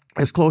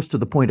as close to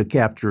the point of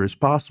capture as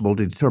possible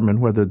to determine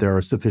whether there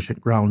are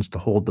sufficient grounds to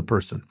hold the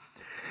person.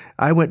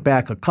 I went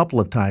back a couple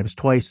of times,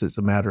 twice as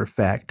a matter of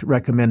fact,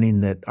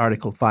 recommending that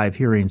Article 5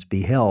 hearings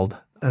be held.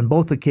 On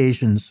both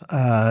occasions,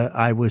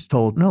 I was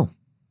told no.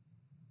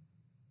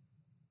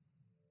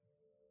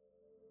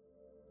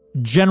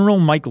 General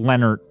Mike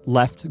Leonard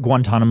left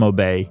Guantanamo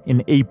Bay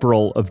in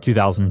April of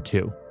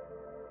 2002.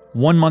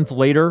 1 month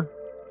later,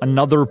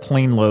 another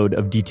plane load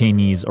of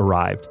detainees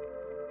arrived.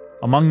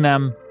 Among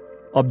them,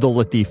 Abdul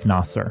Latif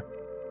Nasser.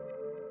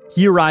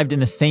 He arrived in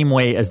the same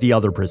way as the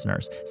other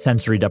prisoners: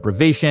 sensory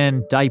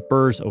deprivation,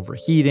 diapers,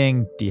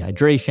 overheating,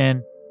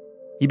 dehydration.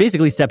 He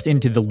basically steps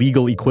into the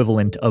legal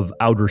equivalent of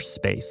outer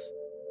space.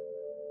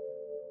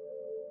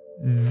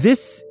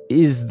 This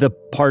is the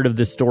part of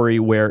the story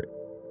where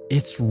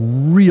it's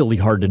really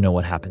hard to know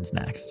what happens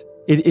next.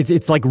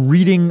 It's like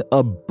reading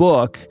a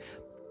book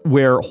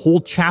where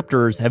whole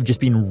chapters have just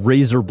been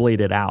razor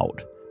bladed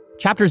out.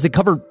 Chapters that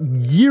cover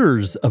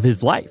years of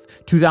his life: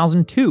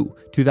 2002,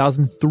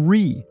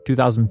 2003,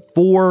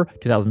 2004,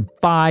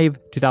 2005,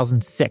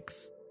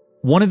 2006.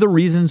 One of the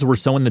reasons we're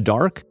so in the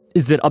dark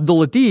is that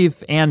Abdul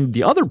Latif and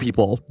the other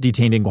people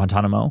detained in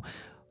Guantanamo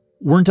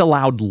weren't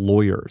allowed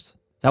lawyers.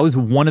 That was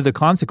one of the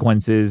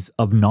consequences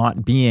of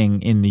not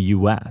being in the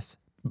U.S.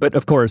 But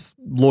of course,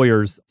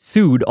 lawyers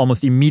sued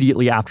almost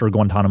immediately after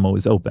Guantanamo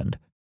was opened.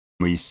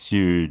 We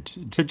sued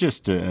to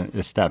just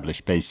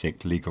establish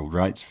basic legal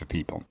rights for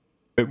people.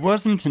 It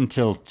wasn't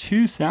until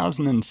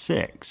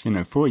 2006,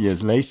 4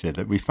 years later,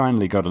 that we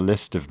finally got a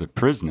list of the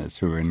prisoners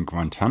who were in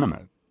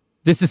Guantanamo.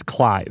 This is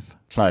Clive.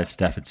 Clive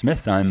Stafford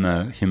Smith. I'm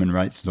a human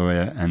rights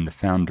lawyer and the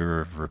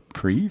founder of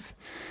Reprieve.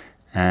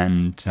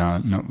 And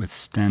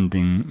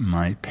notwithstanding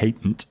my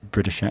patent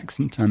British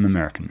accent, I'm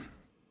American.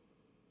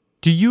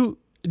 Do you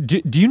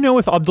know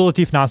if Abdul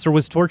Latif Nasser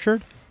was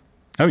tortured?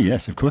 Oh,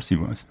 yes, of course he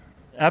was.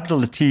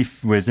 Abdul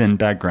Latif was in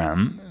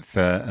Bagram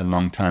for a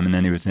long time, and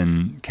then he was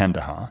in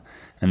Kandahar,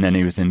 and then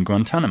he was in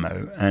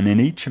Guantanamo. And in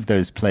each of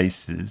those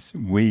places,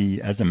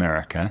 we, as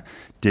America,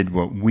 did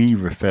what we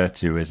refer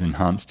to as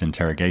enhanced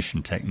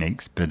interrogation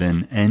techniques, but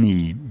in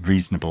any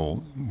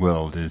reasonable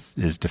world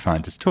is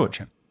defined as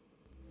torture.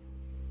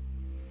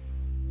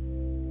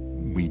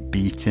 We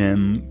beat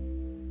him.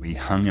 We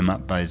hung him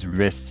up by his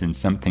wrists in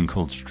something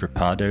called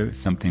stripado,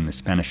 something the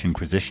Spanish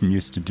Inquisition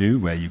used to do,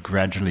 where you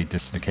gradually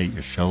dislocate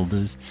your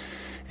shoulders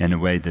in a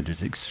way that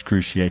is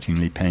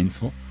excruciatingly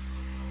painful.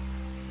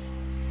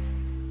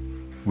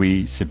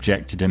 We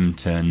subjected him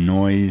to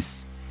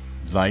noise.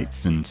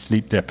 lights and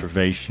sleep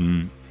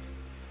deprivation.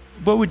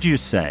 What would you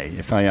say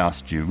if I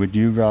asked you, would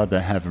you rather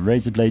have a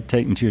razor blade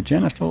taken to your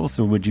genitals,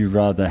 or would you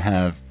rather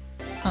have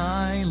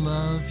I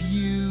love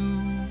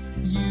you,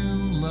 you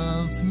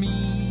love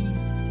me,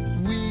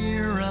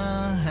 we're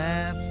a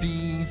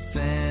happy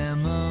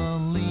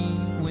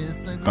family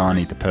with a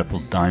Barney the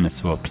Purple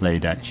Dinosaur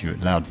played at you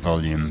at loud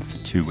volume for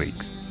 2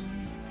 weeks?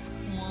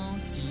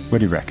 What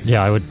do you reckon?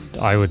 Yeah,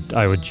 I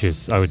would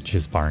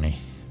choose Barney.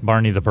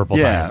 Barney the Purple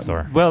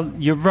Dinosaur. Well,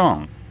 you're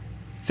wrong.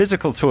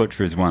 Physical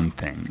torture is one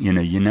thing. You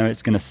know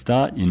it's going to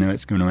start, you know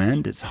it's going to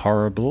end, it's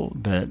horrible,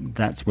 but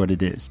that's what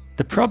it is.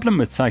 The problem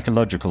with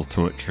psychological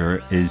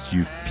torture is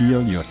you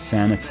feel your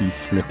sanity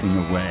slipping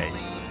away.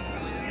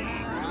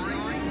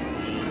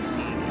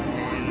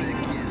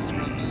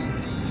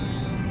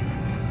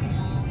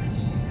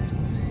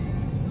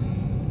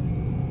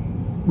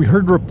 We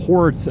heard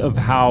reports of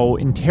how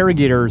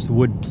interrogators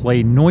would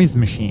play noise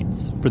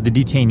machines for the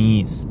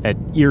detainees at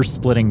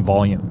ear-splitting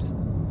volumes.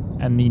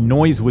 And the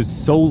noise was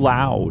so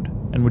loud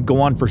and would go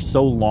on for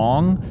so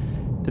long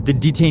that the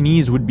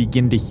detainees would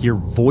begin to hear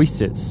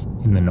voices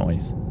in the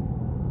noise.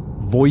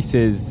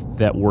 Voices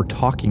that were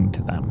talking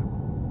to them.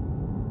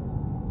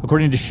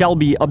 According to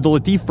Shelby, Abdul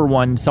Latif, for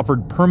one,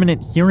 suffered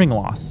permanent hearing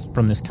loss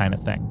from this kind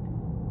of thing.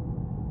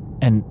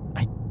 And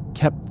I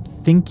kept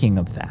thinking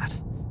of that.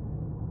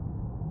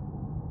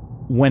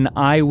 When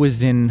I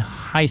was in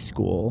high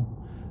school,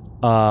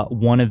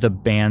 one of the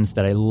bands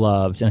that I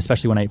loved, and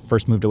especially when I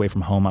first moved away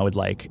from home, I would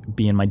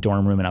be in my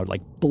dorm room and I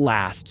would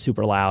blast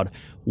super loud,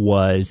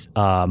 was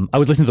I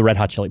would listen to the Red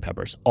Hot Chili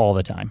Peppers all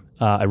the time.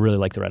 I really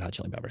liked the Red Hot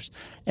Chili Peppers.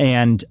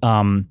 And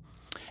then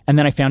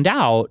I found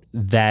out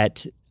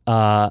that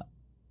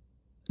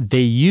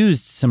they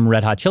used some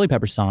Red Hot Chili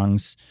Pepper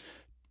songs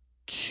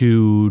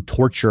to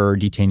torture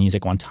detainees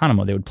at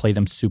Guantanamo. They would play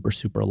them super,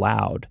 super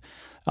loud.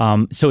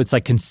 So it's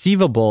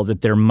conceivable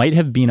that there might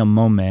have been a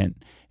moment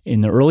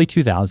in the early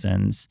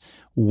 2000s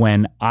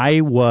when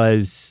I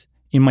was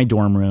in my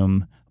dorm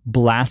room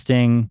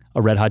blasting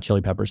a Red Hot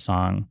Chili Peppers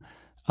song,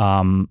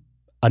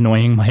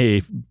 annoying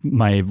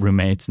my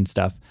roommates and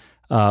stuff,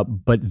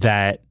 but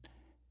that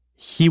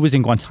he was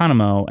in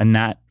Guantanamo and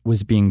that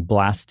was being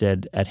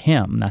blasted at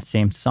him, that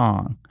same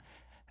song.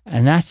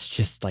 And that's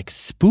just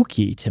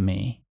spooky to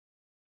me.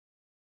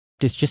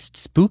 It's just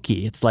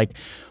spooky. It's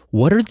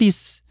what are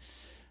these...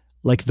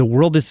 the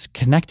world is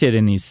connected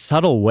in these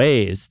subtle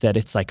ways that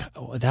it's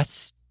oh,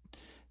 that's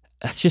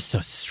just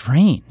so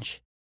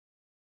strange.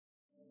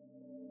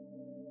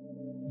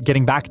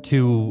 Getting back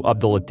to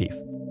Abdul Latif.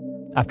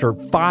 After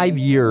 5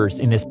 years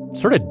in this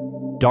sort of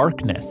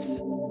darkness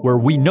where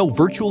we know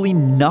virtually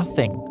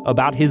nothing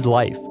about his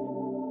life,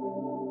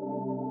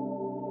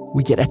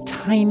 we get a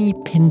tiny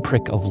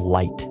pinprick of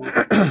light.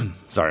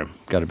 Sorry,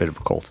 got a bit of a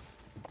cold.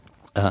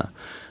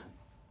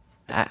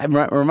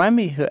 Remind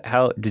me,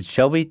 how did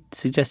Shelby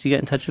suggest you get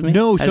in touch with me?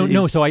 So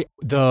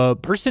the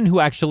person who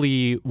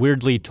actually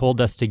weirdly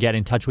told us to get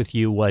in touch with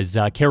you was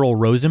Carol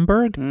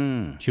Rosenberg.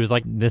 She was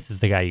like, "This is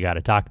the guy you got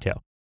to talk to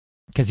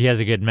because he has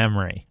a good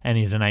memory and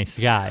he's a nice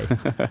guy."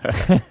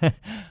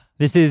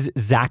 This is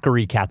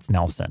Zachary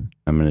Katz-Nelson.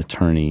 I'm an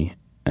attorney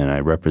and I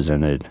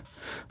represented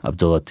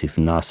Abdul Latif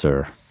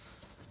Nasser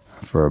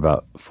for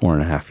about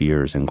 4.5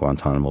 years in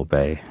Guantanamo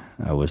Bay.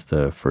 I was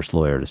the first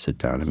lawyer to sit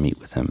down and meet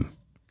with him.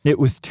 It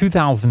was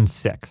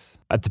 2006.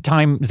 At the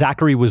time,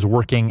 Zachary was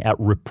working at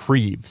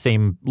Reprieve,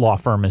 same law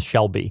firm as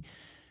Shelby.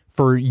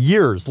 For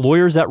years,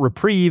 lawyers at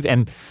Reprieve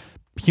and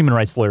human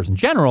rights lawyers in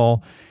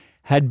general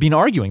had been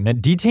arguing that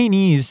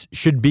detainees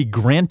should be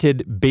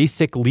granted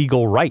basic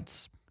legal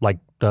rights, like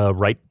the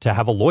right to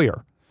have a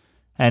lawyer.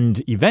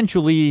 And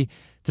eventually,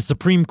 the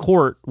Supreme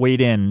Court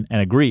weighed in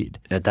and agreed.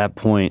 At that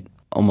point,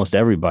 almost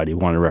everybody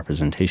wanted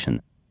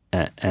representation.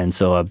 And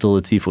so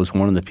Abdul Latif was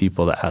one of the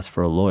people that asked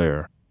for a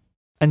lawyer.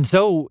 And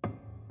so,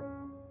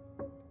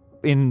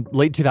 in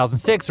late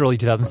 2006, early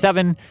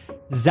 2007,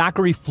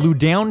 Zachary flew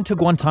down to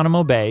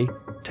Guantanamo Bay.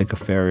 Took a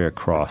ferry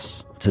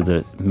across to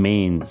the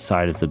main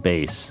side of the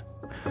base.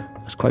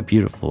 It was quite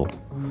beautiful.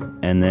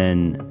 And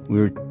then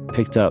we were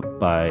picked up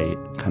by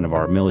kind of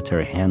our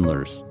military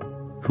handlers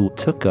who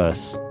took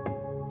us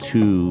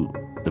to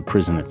the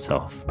prison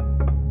itself.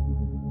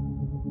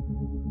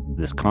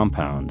 This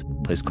compound,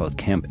 a place called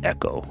Camp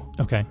Echo.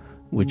 Okay.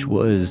 Which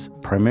was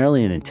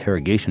primarily an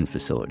interrogation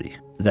facility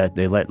that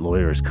they let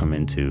lawyers come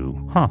into.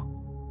 Huh.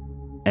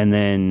 And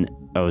then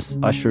I was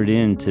ushered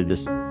into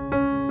this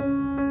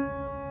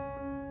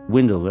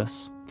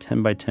windowless,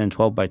 10 by 10,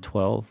 12 by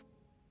 12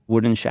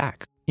 wooden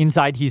shack.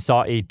 Inside, he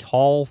saw a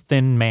tall,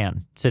 thin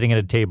man sitting at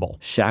a table.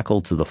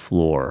 Shackled to the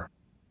floor,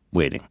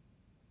 waiting.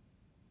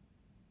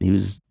 He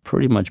was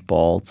pretty much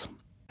bald,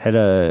 had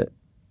a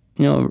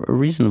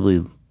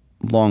reasonably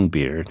long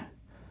beard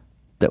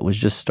that was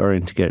just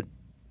starting to get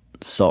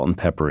salt and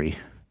peppery.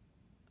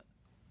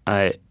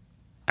 I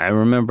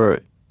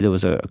remember there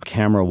was a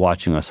camera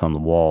watching us on the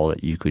wall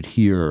that you could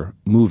hear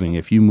moving.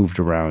 If you moved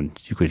around,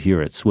 you could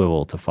hear it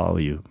swivel to follow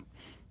you.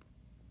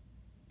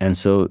 And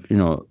so,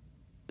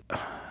 I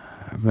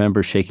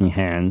remember shaking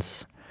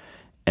hands,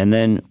 And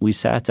then we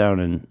sat down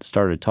and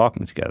started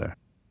talking together.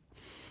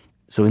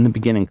 So in the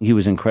beginning, he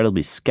was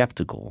incredibly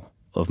skeptical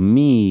of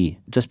me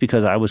just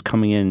because I was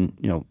coming in,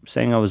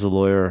 saying I was a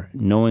lawyer,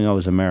 knowing I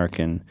was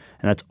American,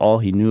 and that's all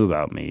he knew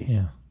about me.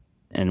 Yeah.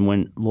 And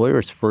when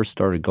lawyers first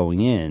started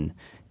going in,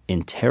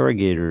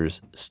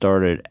 interrogators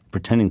started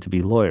pretending to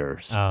be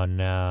lawyers. Oh,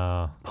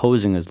 no.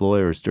 Posing as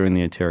lawyers during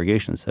the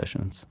interrogation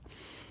sessions.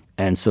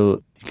 And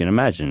so you can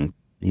imagine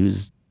he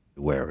was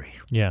wary.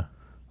 Yeah.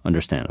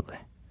 Understandably.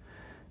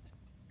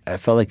 I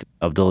felt like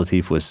Abdul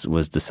Latif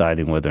was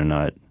deciding whether or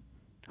not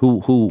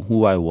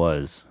who I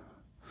was.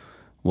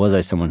 Was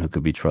I someone who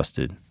could be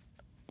trusted?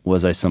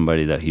 Was I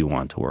somebody that he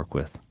wanted to work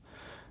with?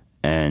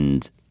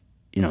 And,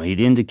 he'd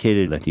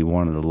indicated that he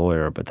wanted a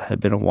lawyer, but that had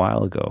been a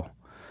while ago.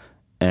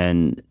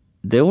 And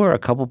there were a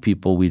couple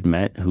people we'd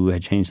met who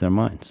had changed their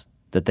minds,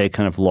 that they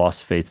kind of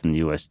lost faith in the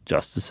U.S.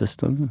 justice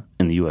system,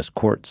 in the U.S.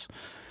 courts.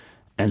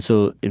 And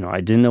so, I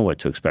didn't know what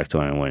to expect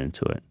when I went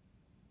into it.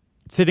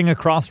 Sitting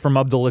across from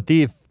Abdul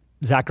Latif,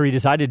 Zachary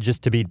decided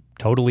just to be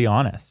totally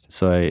honest.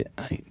 So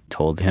I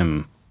told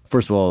him,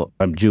 first of all,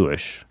 I'm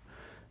Jewish.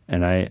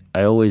 And I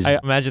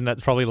imagine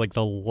that's probably like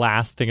the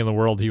last thing in the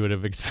world he would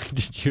have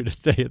expected you to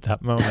say at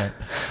that moment.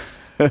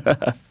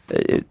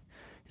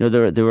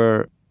 There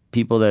were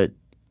people that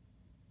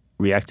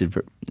reacted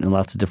in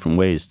lots of different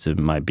ways to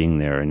my being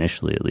there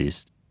initially, at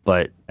least.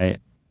 But I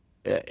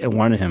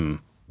wanted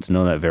him to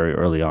know that very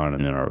early on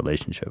in our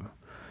relationship,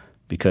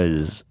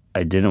 because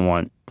I didn't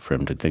want for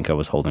him to think I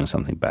was holding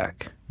something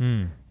back.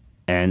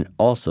 And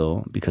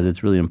also because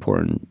it's really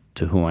important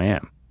to who I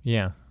am.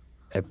 Yeah.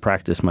 I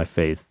practice my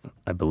faith.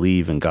 I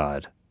believe in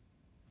God.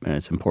 And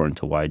it's important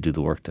to why I do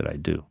the work that I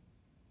do.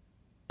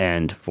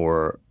 And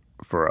for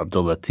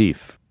Abdul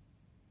Latif,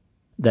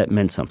 that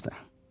meant something.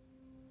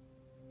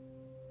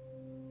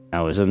 I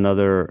was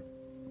another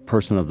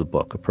person of the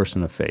book, a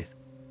person of faith.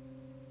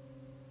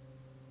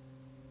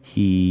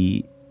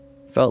 He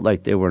felt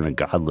like they were in a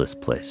godless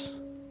place.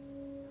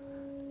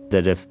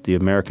 That if the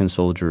American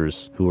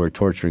soldiers who were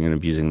torturing and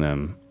abusing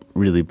them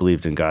really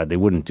believed in God, they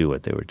wouldn't do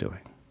what they were doing.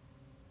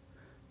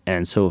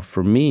 And so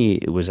for me,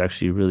 it was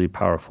actually really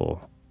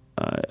powerful,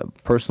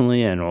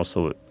 personally, and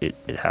also it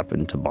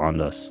happened to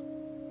bond us.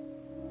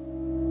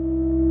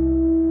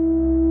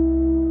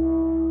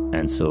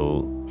 And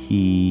so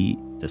he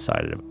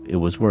decided it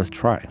was worth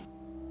trying,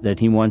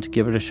 that he wanted to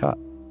give it a shot.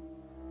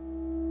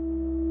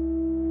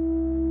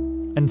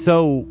 And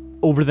so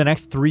over the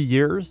next 3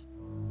 years,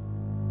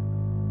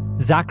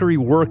 Zachary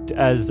worked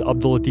as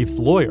Abdul Latif's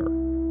lawyer.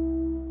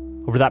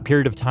 Over that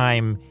period of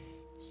time,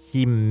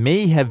 he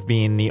may have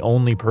been the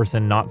only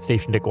person not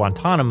stationed at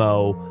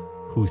Guantanamo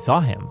who saw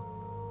him.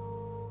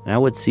 And I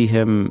would see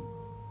him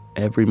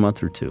every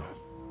month or two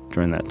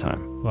during that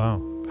time.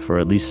 Wow. For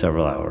at least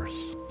several hours,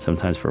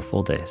 sometimes for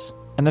full days.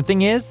 And the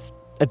thing is,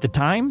 at the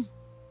time,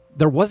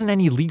 there wasn't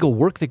any legal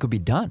work that could be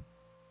done.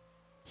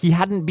 He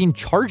hadn't been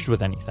charged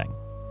with anything.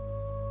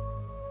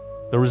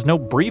 There was no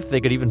brief they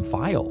could even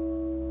file.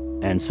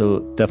 And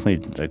so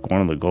definitely like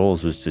one of the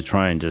goals was to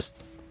try and just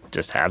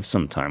have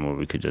some time where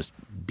we could just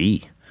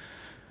be.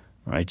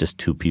 Right? Just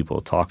two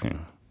people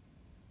talking.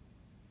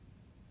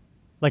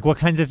 Like what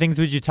kinds of things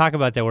would you talk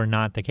about that were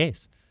not the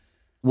case?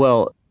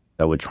 Well,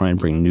 I would try and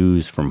bring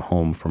news from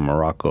home, from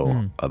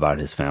Morocco, about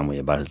his family,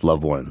 about his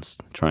loved ones,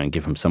 try and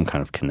give him some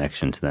kind of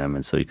connection to them,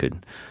 and so he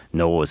could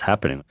know what was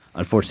happening.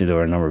 Unfortunately, there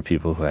were a number of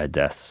people who had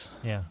deaths.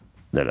 Yeah.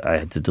 That I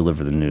had to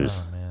deliver the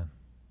news.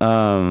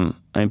 Oh,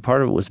 man.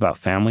 Part of it was about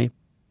family.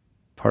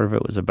 Part of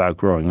it was about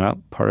growing up.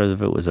 Part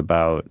of it was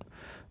about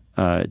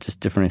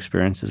just different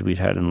experiences we'd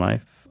had in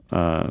life.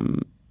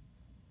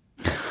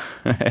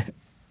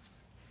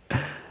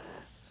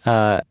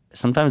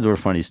 Sometimes there were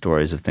funny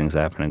stories of things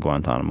that happened in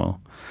Guantanamo.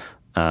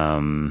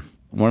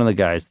 One of the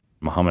guys,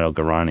 Mohammed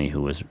El-Garani,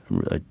 who was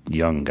a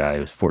young guy,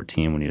 he was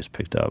 14 when he was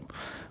picked up.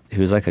 He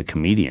was like a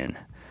comedian,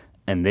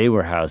 and they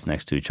were housed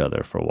next to each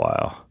other for a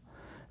while.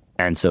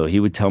 And so he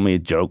would tell me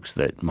jokes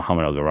that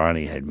Mohammed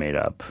El-Garani had made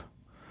up.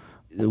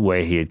 The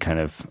way he had kind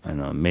of,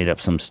 made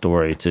up some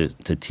story to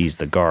tease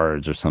the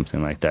guards or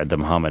something like that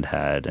Mohammed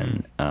had.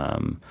 And,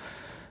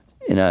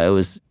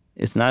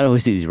 it's not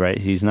always easy, right?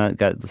 He's not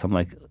got some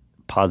like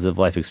positive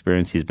life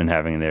experience he's been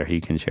having there he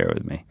can share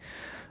with me.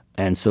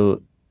 And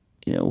so,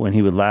 when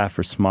he would laugh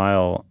or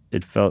smile,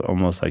 it felt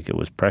almost like it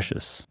was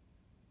precious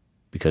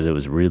because it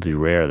was really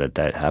rare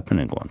that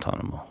happened in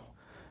Guantanamo.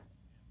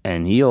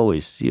 And he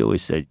always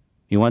said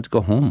he wanted to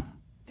go home.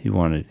 He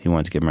wanted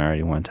to get married.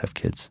 He wanted to have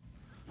kids.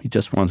 He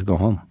just wanted to go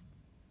home.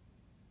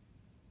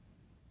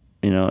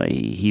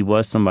 He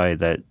was somebody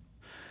that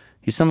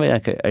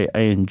I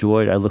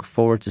enjoyed. I look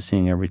forward to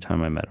seeing every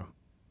time I met him.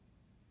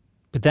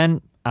 But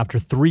then, after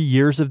 3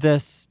 years of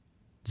this,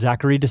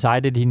 Zachary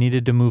decided he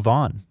needed to move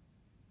on.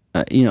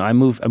 I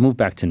moved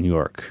back to New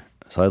York.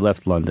 So I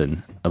left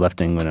London. I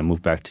left England. I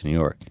moved back to New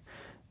York.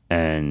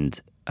 And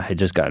I had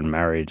just gotten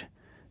married.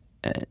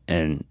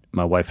 And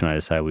my wife and I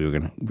decided we were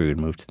going to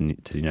move to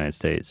the United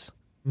States.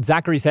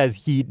 Zachary says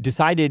he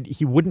decided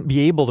he wouldn't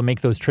be able to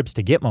make those trips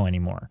to Gitmo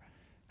anymore,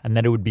 and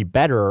that it would be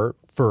better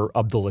for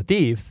Abdul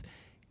Latif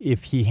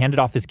if he handed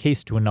off his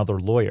case to another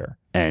lawyer.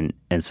 And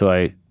so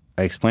I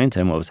explained to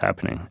him what was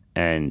happening.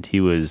 And he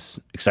was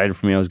excited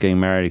for me I was getting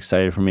married,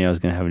 excited for me I was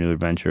going to have a new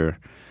adventure,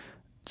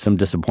 some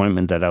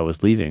disappointment that I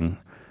was leaving.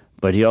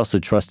 But he also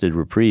trusted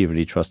reprieve, and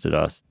he trusted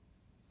us.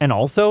 And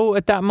also,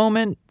 at that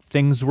moment,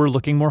 things were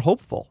looking more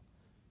hopeful.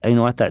 And,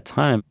 at that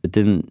time, it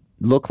didn't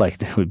look like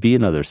there would be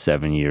another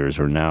 7 years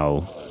or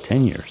now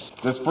 10 years.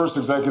 This first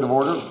executive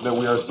order that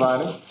we are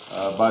signing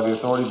by the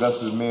authority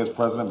vested in me as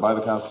president by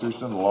the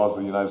Constitution and the laws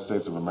of the United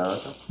States of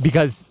America.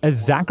 Because as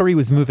Zachary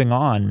was moving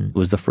on... It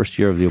was the first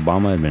year of the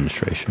Obama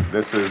administration.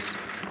 This is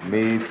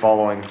me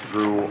following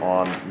through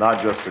on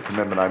not just a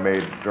commitment I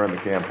made during the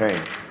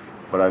campaign,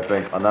 but I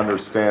think an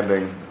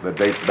understanding that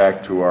dates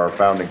back to our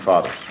founding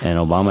fathers. And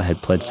Obama had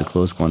pledged to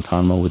close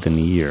Guantanamo within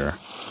a year.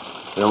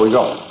 There we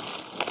go.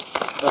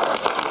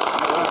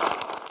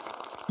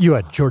 You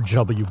had George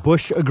W.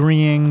 Bush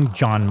agreeing,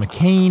 John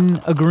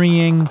McCain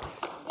agreeing.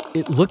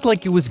 It looked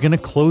like it was going to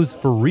close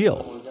for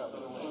real.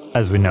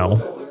 As we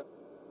know,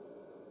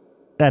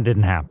 that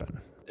didn't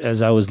happen.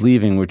 As I was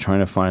leaving, we're trying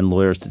to find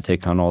lawyers to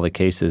take on all the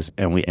cases,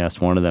 and we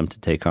asked one of them to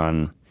take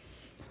on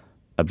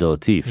Abdul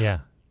Latif. Yeah.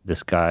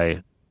 This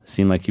guy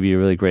seemed like he'd be a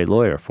really great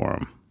lawyer for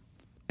him,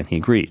 and he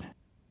agreed.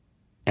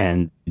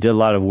 And did a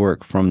lot of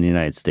work from the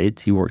United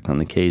States. He worked on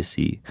the case.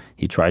 He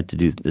tried to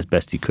do as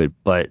best he could,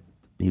 but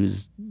he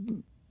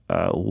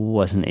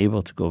wasn't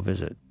able to go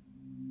visit,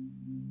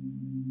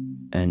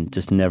 and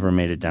just never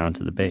made it down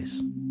to the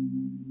base.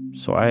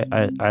 So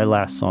I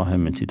last saw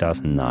him in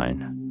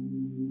 2009.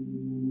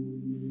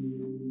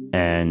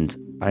 And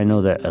I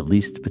know that at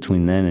least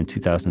between then and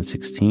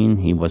 2016,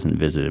 he wasn't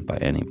visited by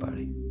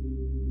anybody.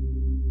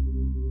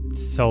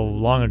 So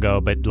long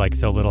ago, but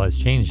so little has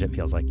changed, it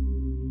feels like.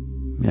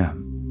 Yeah.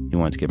 He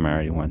wanted to get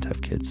married. He wanted to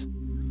have kids.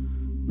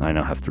 I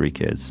now have 3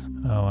 kids.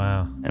 Oh,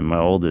 wow. And my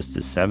oldest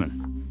is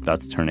 7,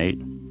 about to turn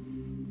 8.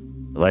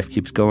 Life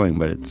keeps going,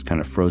 but it's kind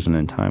of frozen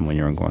in time when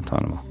you're in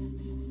Guantanamo.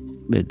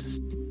 It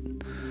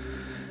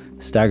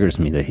staggers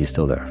me that he's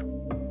still there.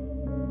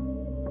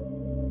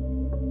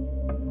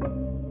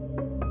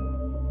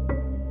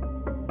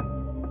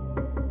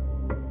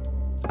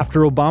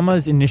 After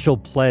Obama's initial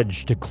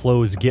pledge to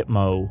close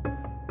Gitmo,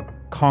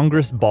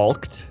 Congress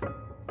balked,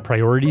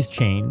 priorities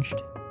changed,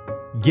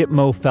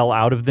 Gitmo fell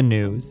out of the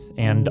news,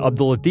 and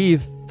Abdul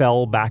Latif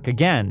fell back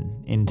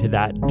again into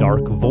that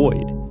dark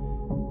void,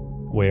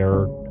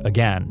 where,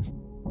 again,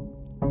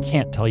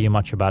 can't tell you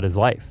much about his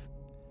life.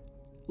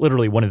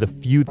 Literally, one of the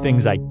few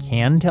things I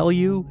can tell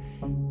you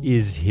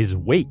is his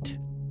weight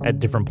at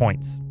different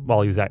points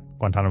while he was at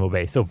Guantanamo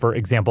Bay. So, for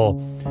example,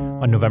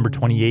 on November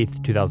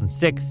 28th,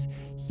 2006,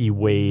 he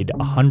weighed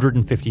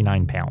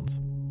 159 pounds.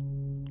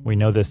 We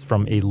know this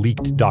from a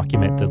leaked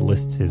document that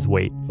lists his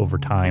weight over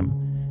time.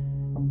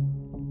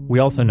 We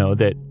also know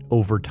that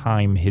over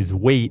time, his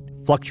weight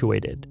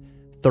fluctuated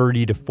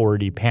 30 to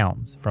 40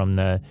 pounds from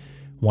the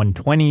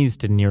 120s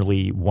to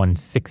nearly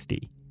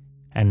 160.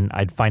 And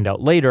I'd find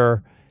out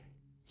later,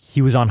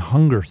 he was on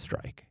hunger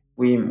strike.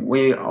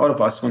 We all of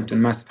us went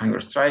on massive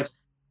hunger strike.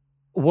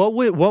 What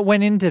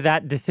went into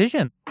that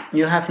decision?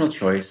 You have no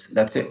choice.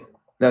 That's it.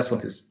 That's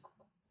what it is.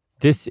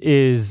 This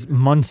is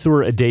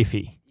Mansour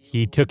Adefi.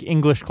 He took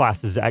English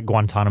classes at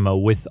Guantanamo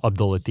with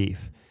Abdul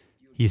Latif.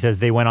 He says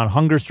they went on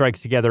hunger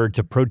strikes together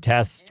to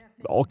protest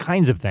all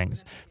kinds of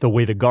things. The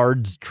way the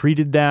guards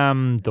treated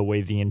them, the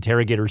way the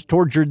interrogators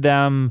tortured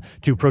them,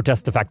 to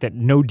protest the fact that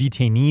no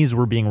detainees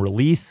were being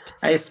released.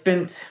 I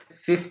spent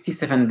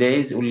 57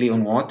 days only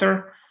on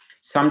water.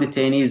 Some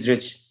detainees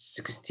reached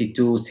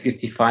 62,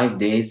 65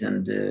 days,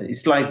 and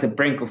it's like the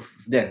brink of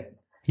death.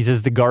 He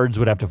says the guards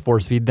would have to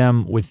force feed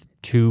them with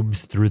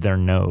tubes through their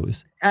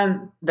nose.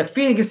 And the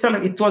feeding itself,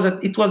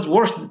 it was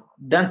worse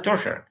than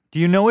torture. Do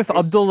you know if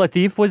Abdul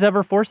Latif was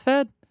ever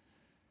force-fed?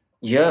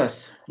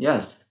 Yes.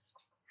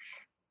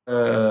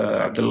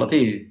 Abdul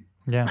Latif.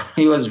 Yeah.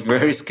 He was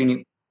very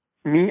skinny.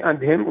 Me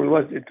and him, we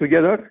was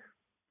together.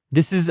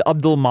 This is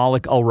Abdul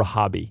Malik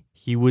al-Rahabi.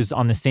 He was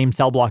on the same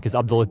cell block as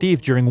Abdul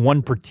Latif during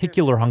one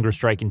particular hunger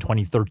strike in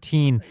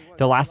 2013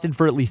 that lasted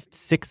for at least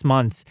 6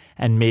 months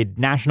and made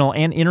national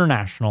and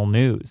international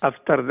news.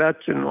 After that,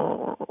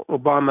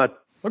 Obama...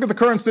 Look at the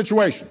current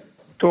situation.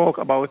 Talk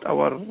about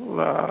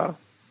our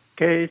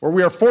case. Where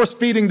we are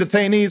force-feeding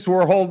detainees who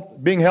are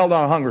being held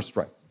on a hunger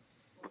strike.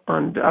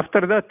 And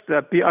after that,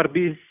 the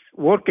PRB is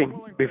working.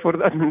 Before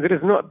that, there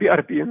is no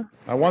PRB.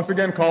 I once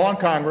again call on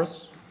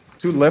Congress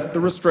to lift the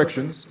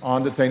restrictions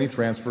on detainee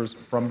transfers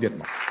from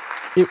Gitmo.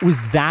 It was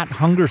that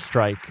hunger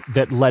strike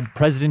that led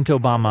President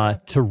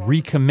Obama to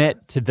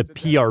recommit to the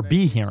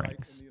PRB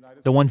hearings,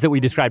 the ones that we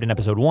described in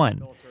episode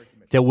 1,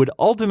 that would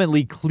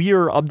ultimately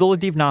clear Abdul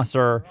Latif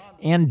Nasser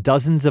and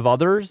dozens of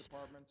others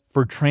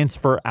for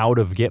transfer out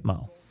of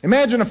Gitmo.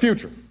 Imagine a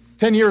future,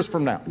 10 years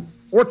from now,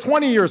 or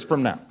 20 years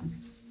from now,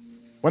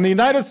 when the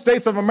United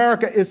States of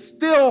America is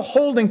still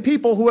holding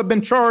people who have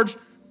been charged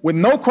with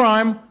no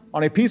crime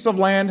on a piece of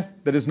land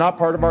that is not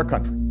part of our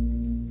country.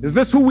 Is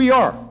this who we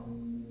are?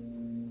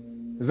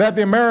 Is that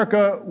the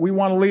America we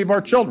want to leave our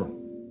children?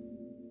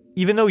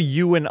 even though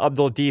you and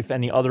Abdul Latif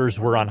and the others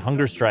were on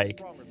hunger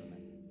strike,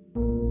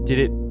 did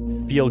it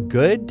feel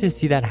good to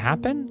see that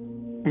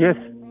happen? Yes.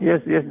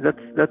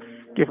 That's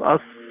give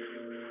us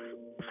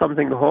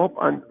something hope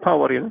and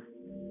power, to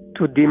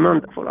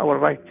demand for our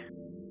rights.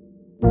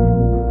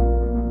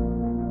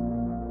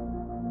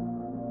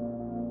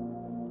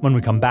 When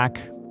we come back,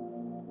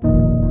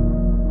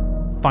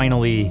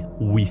 finally,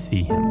 we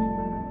see him.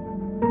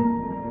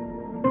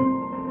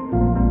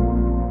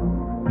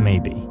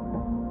 Maybe.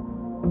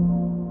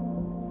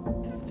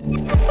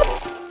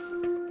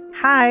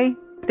 Hi,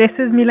 this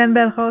is Mylène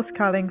Belrose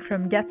calling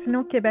from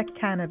Gatineau, Quebec,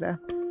 Canada.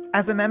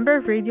 As a member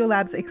of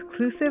Radiolab's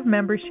exclusive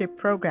membership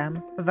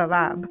program, The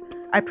Lab,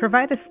 I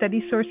provide a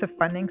steady source of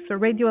funding so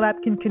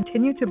Radiolab can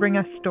continue to bring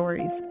us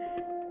stories,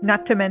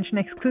 not to mention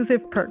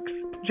exclusive perks.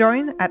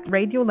 Join at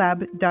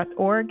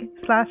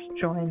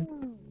radiolab.org/join.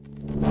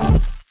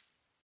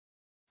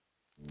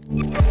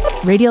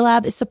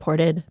 Radiolab is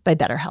supported by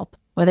BetterHelp.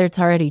 Whether it's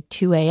already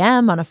 2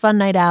 a.m. on a fun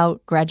night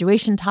out,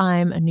 graduation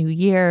time, a new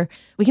year,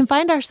 we can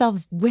find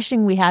ourselves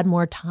wishing we had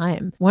more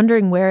time,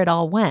 wondering where it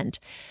all went.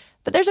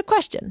 But there's a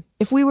question.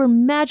 If we were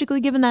magically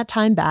given that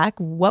time back,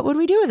 what would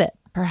we do with it?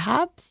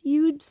 Perhaps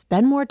you'd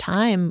spend more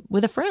time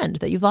with a friend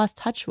that you've lost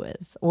touch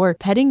with, or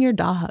petting your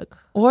dog,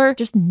 or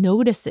just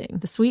noticing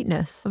the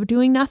sweetness of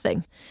doing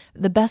nothing.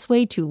 The best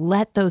way to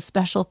let those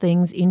special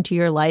things into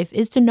your life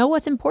is to know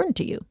what's important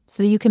to you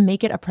so that you can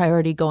make it a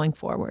priority going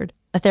forward.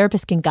 A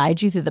therapist can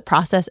guide you through the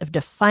process of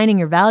defining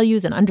your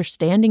values and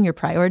understanding your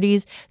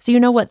priorities so you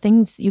know what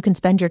things you can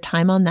spend your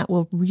time on that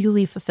will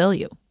really fulfill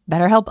you.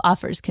 BetterHelp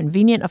offers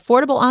convenient,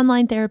 affordable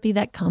online therapy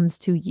that comes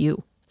to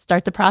you.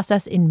 Start the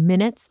process in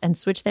minutes and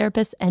switch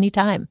therapists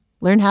anytime.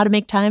 Learn how to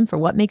make time for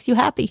what makes you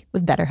happy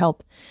with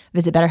BetterHelp.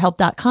 Visit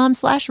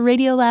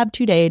BetterHelp.com/Radiolab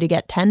today to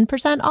get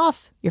 10%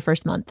 off your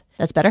first month.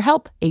 That's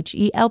BetterHelp,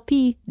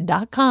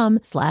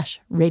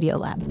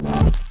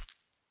 HELP.com/Radiolab.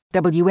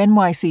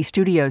 WNYC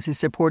Studios is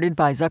supported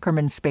by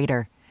Zuckerman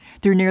Spader.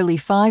 Through nearly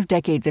 5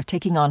 decades of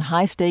taking on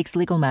high-stakes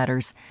legal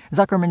matters,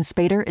 Zuckerman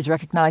Spader is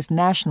recognized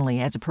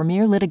nationally as a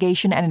premier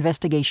litigation and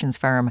investigations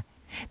firm.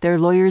 Their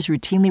lawyers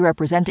routinely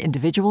represent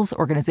individuals,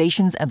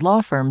 organizations, and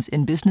law firms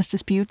in business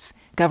disputes,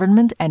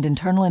 government and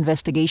internal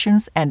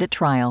investigations, and at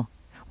trial.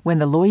 When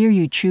the lawyer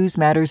you choose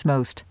matters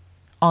most.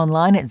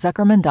 Online at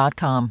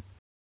Zuckerman.com.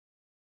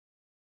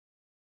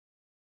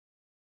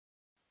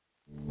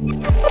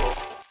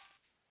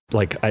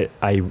 Like, I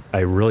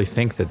really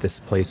think that this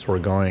place we're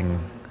going,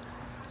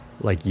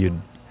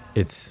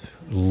 it's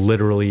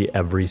literally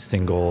every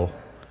single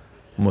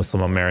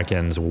Muslim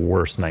American's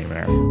worst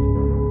nightmare.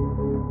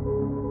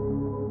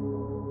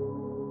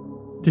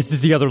 This is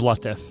the other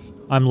Latif.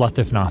 I'm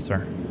Latif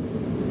Nasser.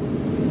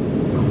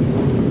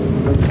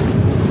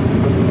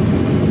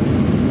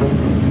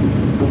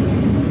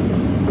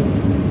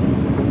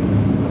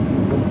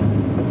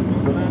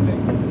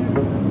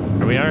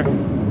 Here we are.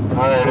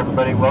 All right,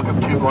 everybody, welcome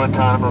to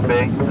Guantanamo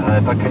Bay.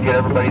 If I could get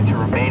everybody to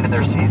remain in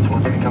their seats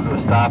once we come to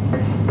a stop,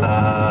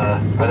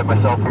 either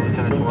myself or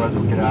Lieutenant Torres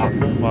will get out.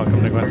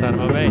 Welcome to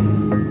Guantanamo Bay.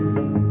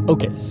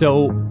 Okay,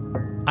 so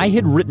I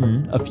had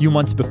written a few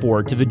months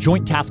before to the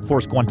Joint Task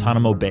Force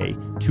Guantanamo Bay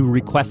to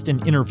request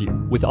an interview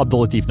with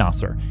Abdul Latif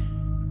Nasser.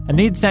 And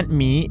they had sent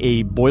me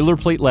a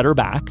boilerplate letter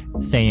back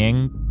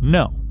saying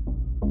no.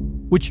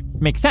 Which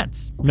makes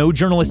sense. No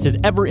journalist has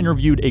ever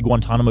interviewed a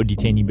Guantanamo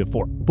detainee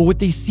before. But what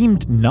they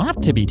seemed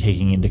not to be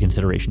taking into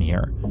consideration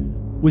here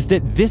was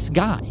that this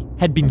guy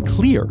had been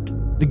cleared.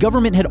 The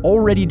government had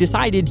already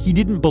decided he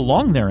didn't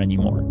belong there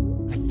anymore.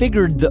 I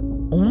figured the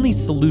only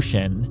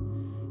solution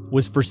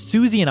was for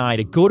Susie and I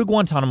to go to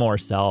Guantanamo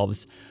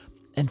ourselves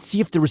and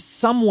see if there was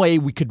some way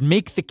we could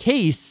make the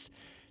case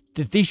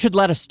that they should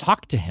let us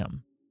talk to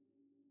him.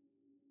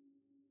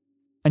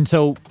 And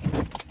so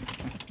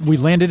we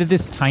landed at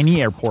this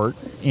tiny airport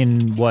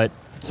in what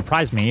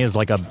surprised me is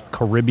like a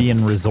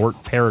Caribbean resort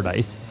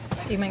paradise.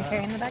 Do you mind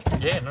carrying the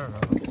backpack? Yeah, no.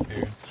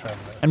 Experience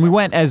traveling. And we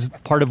went as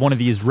part of one of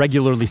these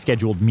regularly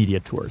scheduled media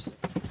tours.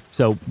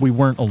 So we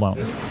weren't alone.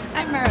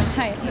 I'm Marin.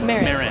 Hi.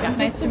 Marin. Yeah,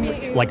 nice to meet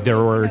you. Like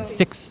there were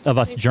 6 of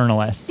us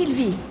journalists.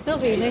 Sylvie,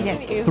 nice to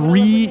meet you.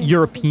 3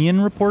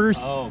 European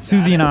reporters,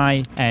 Susie and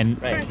I, and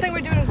First thing we're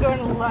doing is going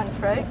to lunch,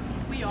 right?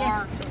 We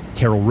are.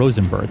 Carol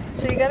Rosenberg.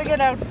 So you got to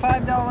get out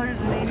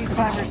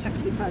 $5.85 or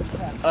 65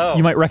 cents.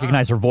 You might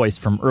recognize her voice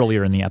from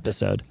earlier in the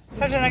episode.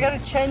 Sergeant, I got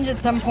to change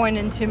at some point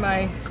into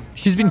my...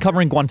 She's been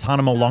covering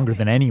Guantanamo longer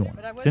than anyone.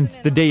 Since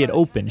the day it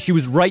opened, she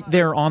was right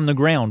there on the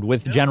ground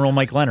with General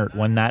Mike Leonard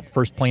when that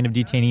first plane of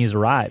detainees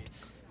arrived.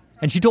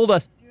 And she told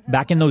us,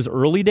 back in those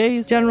early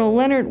days... General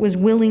Leonard was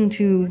willing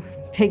to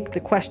take the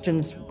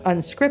questions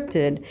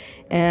unscripted,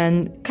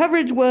 and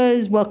coverage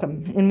was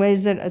welcome in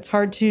ways that it's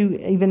hard to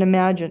even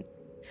imagine.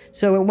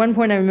 So at one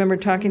point I remember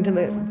talking to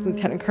the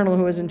lieutenant colonel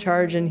who was in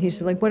charge, and he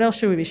said, what else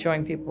should we be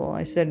showing people?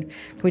 I said,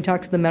 can we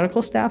talk to the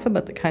medical staff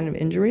about the kind of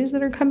injuries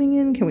that are coming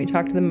in? Can we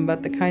talk to them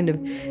about the kind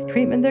of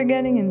treatment they're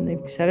getting? And they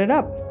set it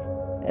up.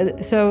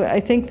 So I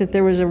think that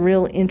there was a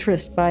real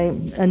interest by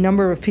a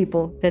number of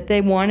people that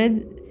they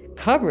wanted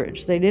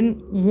coverage. They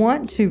didn't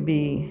want to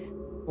be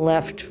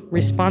left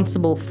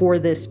responsible for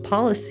this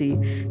policy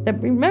that,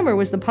 remember,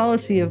 was the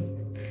policy of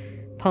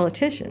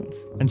politicians.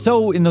 And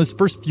so in those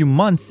first few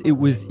months, it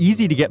was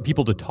easy to get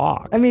people to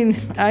talk. I mean,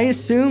 I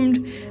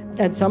assumed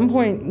at some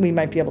point we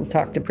might be able to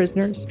talk to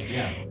prisoners.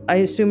 Yeah. I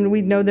assumed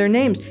we'd know their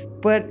names.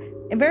 But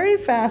very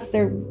fast,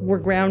 there were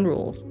ground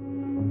rules.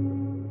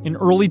 In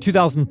early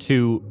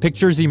 2002,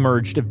 pictures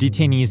emerged of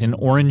detainees in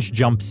orange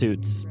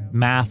jumpsuits,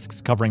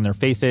 masks covering their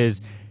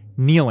faces,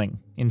 kneeling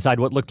inside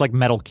what looked like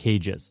metal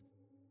cages.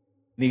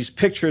 These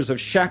pictures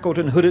of shackled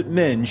and hooded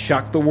men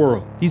shocked the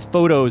world. These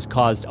photos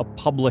caused a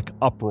public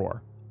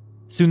uproar.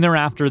 Soon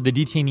thereafter, the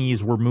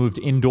detainees were moved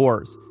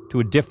indoors to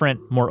a different,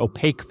 more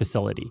opaque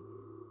facility.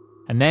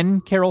 And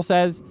then, Carol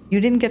says, you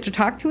didn't get to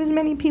talk to as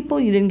many people.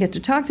 You didn't get to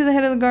talk to the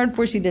head of the guard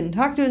force. You didn't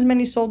talk to as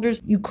many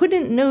soldiers. You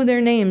couldn't know their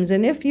names.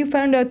 And if you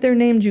found out their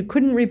names, you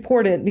couldn't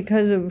report it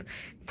because of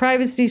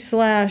privacy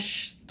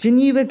 /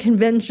 Geneva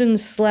Convention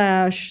 /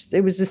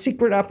 it was a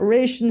secret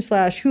operation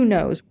 / who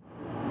knows.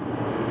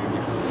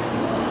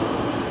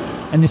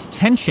 And this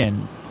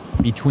tension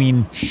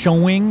between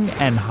showing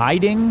and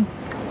hiding.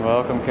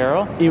 Welcome,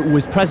 Carol. It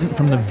was present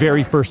from the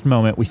very first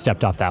moment we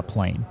stepped off that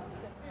plane.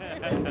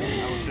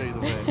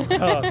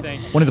 Oh,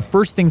 thank you. One of the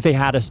first things they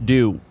had us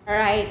do All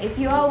right, if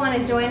you all want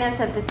to join us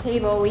at the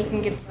table, we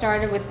can get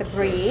started with the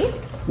brief.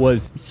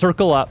 was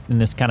circle up in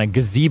this kind of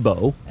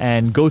gazebo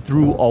and go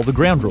through all the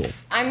ground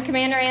rules. I'm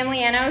Commander Ann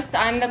Lianos.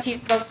 I'm the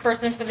chief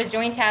spokesperson for the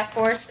Joint Task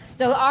Force.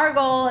 So our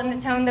goal and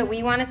the tone that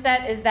we want to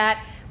set is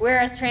that we're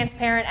as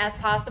transparent as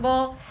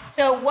possible.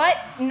 So what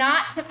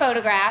not to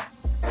photograph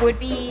would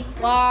be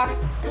locks,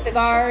 the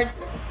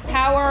guards,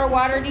 power,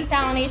 water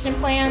desalination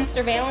plants,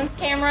 surveillance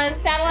cameras,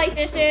 satellite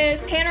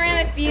dishes,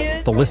 panoramic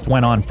views. The list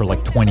went on for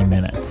like 20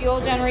 minutes.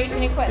 Fuel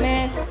generation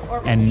equipment or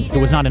And procedures. it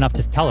was not enough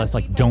to tell us,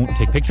 like, don't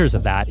take pictures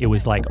of that. It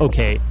was like,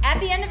 okay, At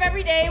the end of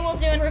every day, we'll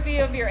do a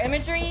review of your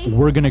imagery.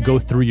 we're going to go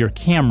through your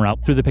camera,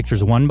 through the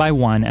pictures one by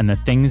one, and the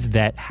things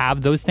that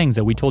have those things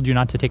that we told you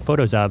not to take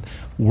photos of,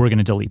 we're going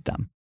to delete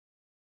them.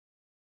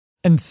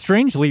 And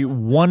strangely,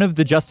 one of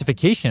the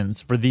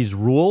justifications for these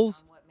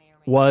rules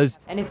was,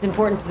 And it's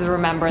important to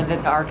remember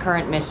that our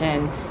current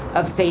mission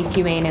of safe,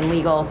 humane, and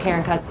legal care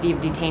and custody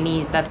of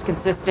detainees, that's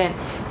consistent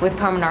with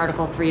Common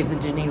Article 3 of the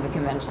Geneva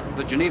Conventions.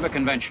 The Geneva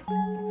Convention,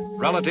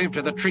 relative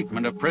to the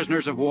treatment of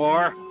prisoners of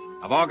war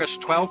of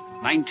August 12,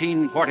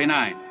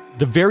 1949.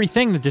 the very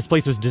thing that this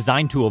place was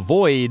designed to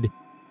avoid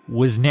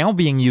was now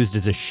being used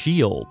as a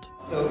shield.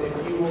 So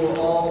if you will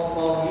all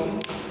follow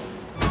me.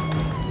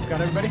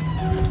 Got everybody?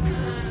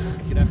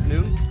 Good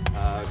afternoon.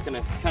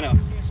 Gonna kind of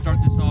start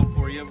this off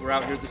for you. We're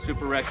out here at the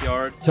Super Rec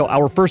Yard. So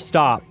our first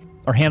stop,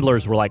 our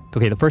handlers were like,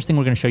 okay, the first thing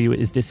we're going to show you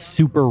is this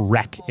super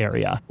rec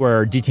area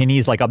where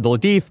detainees like Abdul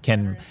Latif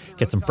can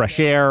get some fresh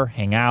air,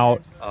 hang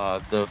out.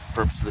 The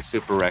purpose of the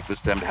Super Rec was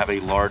for them to have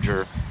a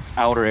larger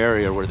outer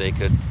area where they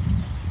could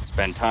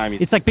spend time.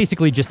 It's like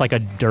basically just like a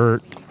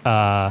dirt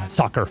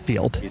soccer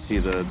field. You see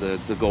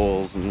the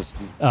goals and this.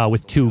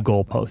 With 2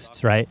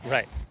 goalposts, right?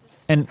 Right.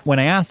 And when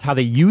I asked how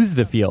they use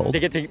the field, They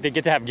get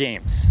to have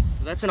games.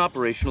 That's an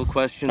operational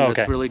question. Okay.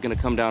 That's really going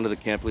to come down to the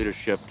camp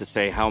leadership to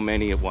say how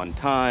many at one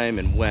time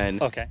and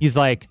when. Okay. He's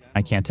like,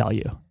 I can't tell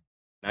you.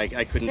 I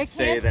couldn't The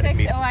say Camp that it 6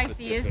 meets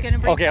OIC is going to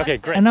bring Okay,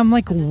 us great. And I'm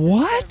like,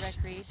 what?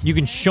 You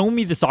can show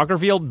me the soccer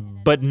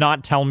field, but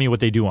not tell me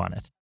what they do on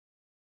it.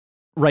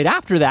 Right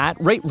after that,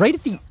 right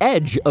at the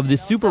edge of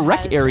this super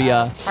rec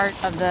area, Part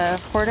of the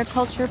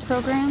horticulture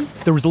program.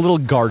 there was a little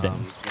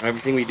garden.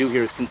 Everything we do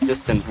here is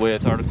consistent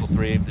with Article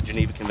 3 of the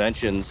Geneva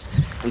Conventions,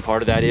 and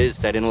part of that is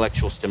that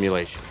intellectual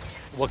stimulation.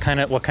 What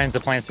kinds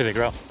of plants do they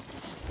grow?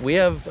 We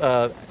have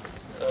a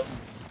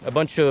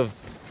bunch of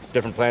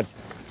different plants.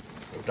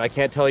 I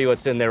can't tell you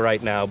what's in there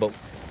right now, but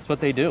it's what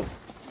they do.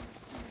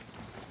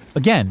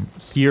 Again,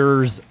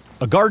 here's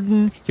a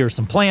garden, here's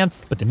some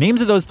plants, but the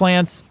names of those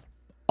plants,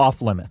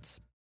 off limits.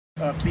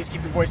 Please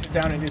keep your voices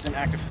down. It is an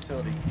active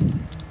facility.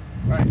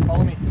 All right,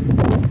 follow me.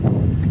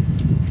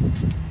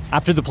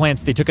 After the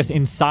plants, they took us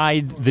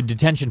inside the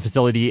detention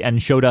facility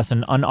and showed us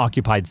an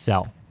unoccupied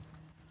cell.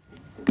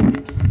 Okay,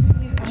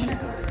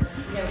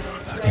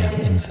 I'm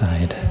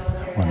inside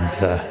one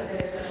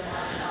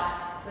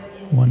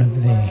of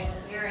the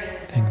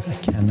things I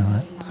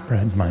cannot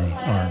spread my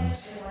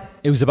arms.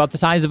 It was about the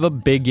size of a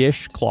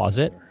big-ish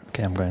closet.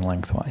 Okay, I'm going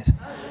lengthwise.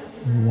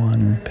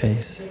 1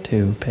 pace,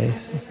 2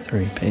 paces,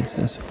 3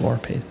 paces, 4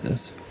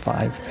 paces,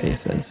 5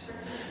 paces.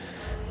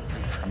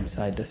 And from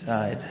side to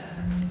side,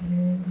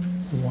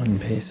 1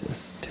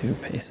 paces, 2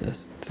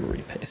 paces,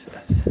 3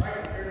 paces.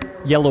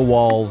 Yellow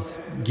walls,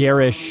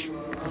 garish,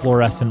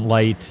 fluorescent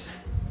light.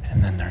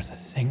 And then there's a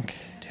sink,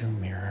 2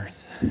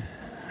 mirrors.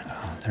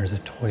 There's a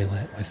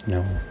toilet with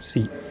no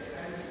seat.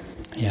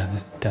 Yeah,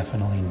 this is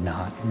definitely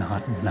not a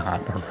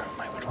room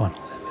I would want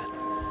to live in.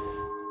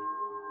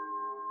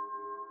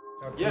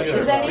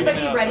 Is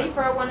anybody ready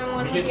for a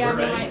one-on-one with the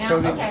admin right now?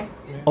 Okay.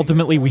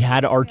 Ultimately, we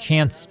had our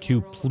chance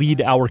to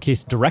plead our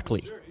case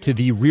directly to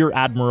the rear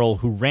admiral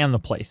who ran the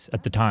place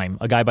at the time,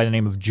 a guy by the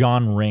name of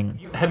John Ring.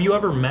 Have you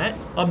ever met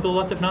Abdul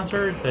Latif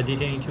Nasser, the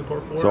detainee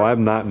 244? So I've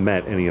not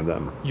met any of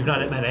them. You've not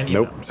met any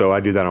Nope. of them? Nope. So I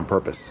do that on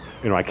purpose.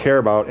 I care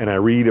about and I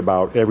read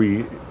about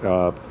every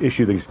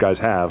issue these guys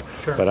have,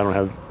 Sure. but I don't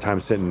have time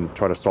to sit and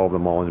try to solve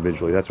them all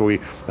individually. That's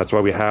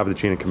why we have the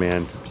chain of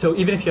command. So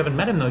even if you haven't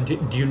met him, though,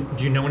 do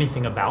you know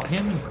anything about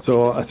him?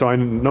 So I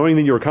knowing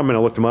that you were coming, I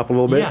looked him up a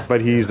little bit, Yeah.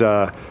 but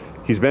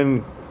he's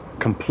been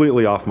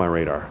completely off my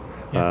radar.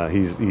 Yeah.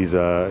 He's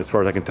as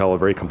far as I can tell, a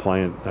very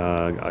compliant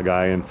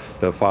guy, and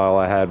the file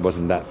I had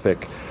wasn't that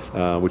thick,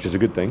 which is a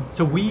good thing.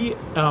 So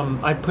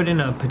I put in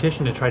a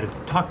petition to try to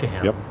talk to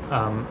him, Yep.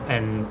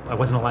 And I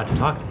wasn't allowed to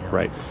talk to him.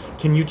 Right.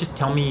 Can you just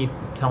tell me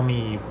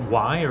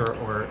why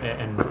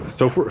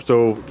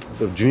So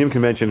the Geneva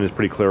Convention is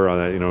pretty clear on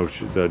that.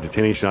 The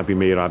detainees should not be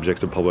made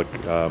objects of public.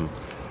 I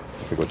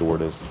think what the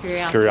word is.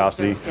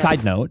 Curiosity.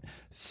 Side note.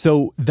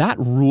 So that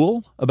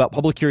rule about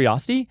public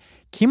curiosity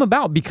came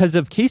about because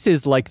of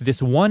cases like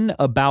this one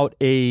about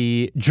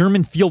a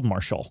German field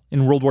marshal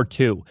in World War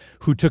II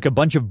who took a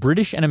bunch of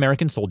British and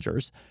American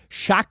soldiers,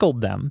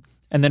 shackled them,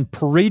 and then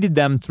paraded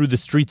them through the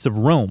streets of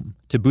Rome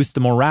to boost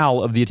the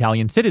morale of the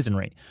Italian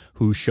citizenry,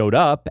 who showed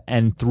up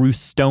and threw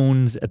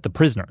stones at the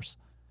prisoners.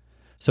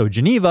 So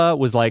Geneva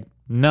was like,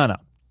 no,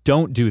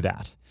 don't do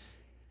that.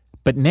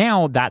 But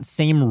now that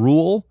same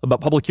rule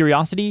about public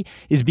curiosity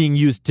is being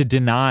used to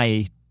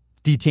deny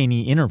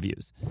detainee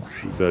interviews.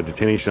 The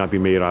detainees should not be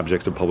made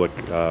objects of public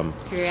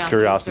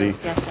curiosity.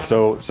 Yes,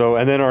 So,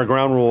 and then our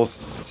ground rules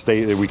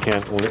state that we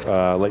can't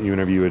let you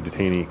interview a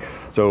detainee.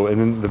 So, and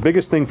then the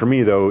biggest thing for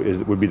me, though,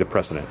 would be the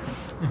precedent.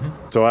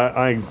 Mm-hmm. So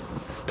I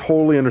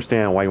totally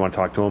understand why you want to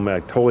talk to him. I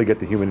totally get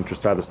the human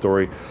interest side of the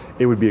story.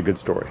 It would be a good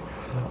story.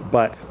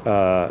 But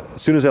as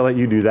soon as I let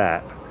you do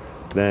that,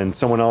 then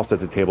someone else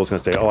at the table is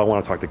going to say, I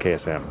want to talk to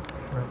KSM.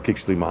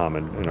 Kingsley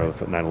Muhammad,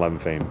 9/11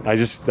 fame.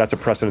 That's a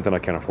precedent that I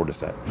can't afford to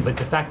set. But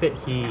the fact that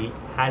he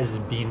has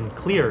been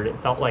cleared, it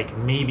felt like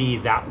maybe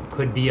that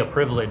could be a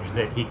privilege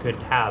that he could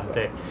have.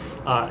 That,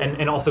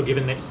 and also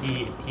given that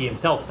he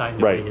himself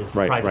signed away his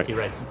privacy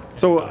rights.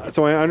 So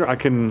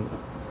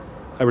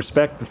I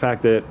respect the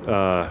fact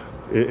that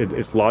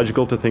it's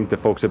logical to think that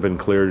folks have been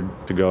cleared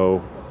to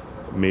go.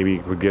 Maybe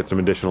would get some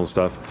additional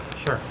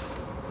stuff. Sure.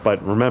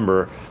 But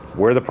remember,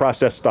 where the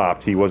process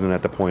stopped, he wasn't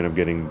at the point of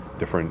getting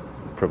different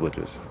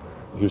privileges.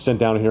 He was sent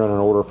down here on an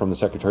order from the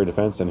Secretary of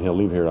Defense, and he'll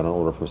leave here on an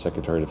order from the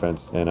Secretary of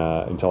Defense. And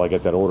until I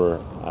get that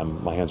order,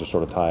 my hands are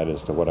sort of tied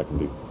as to what I can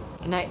do.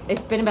 And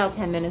it's been about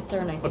 10 minutes, sir,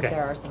 and I think Okay.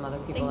 there are some other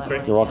people that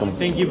want to You're welcome.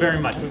 Thank you very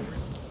much.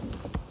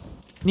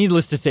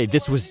 Needless to say,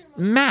 this was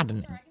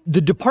maddening.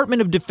 The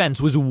Department of Defense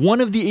was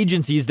one of the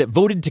agencies that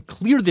voted to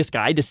clear this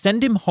guy, to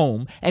send him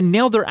home, and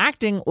now they're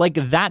acting like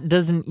that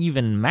doesn't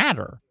even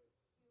matter.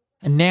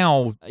 And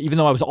now, even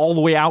though I was all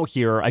the way out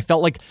here, I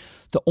felt like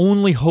the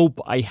only hope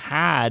I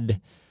had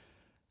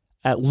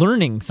at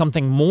learning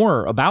something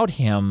more about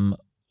him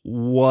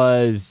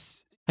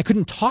was I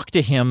couldn't talk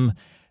to him,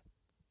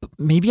 but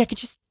maybe I could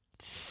just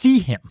see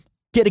him,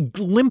 get a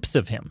glimpse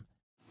of him.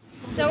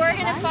 So we're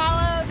going to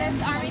follow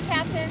this Army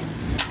captain.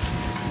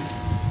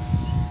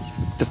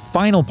 The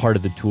final part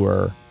of the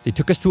tour, they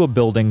took us to a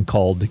building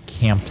called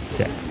Camp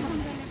 6.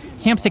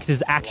 Camp 6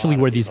 is actually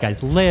where these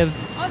guys live.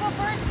 I'll go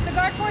first. The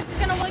guard force is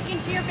going to look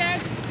into your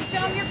bags. You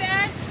show them your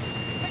badge.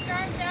 Put your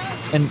arms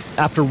out. And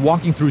after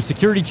walking through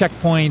security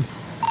checkpoints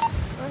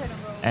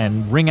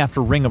and ring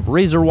after ring of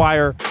razor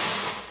wire,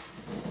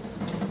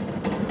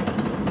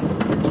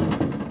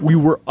 we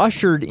were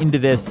ushered into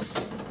this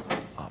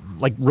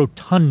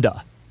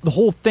rotunda. The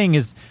whole thing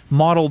is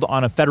modeled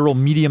on a federal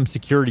medium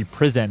security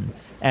prison,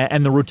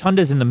 and the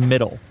rotunda's in the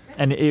middle,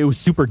 and it was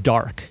super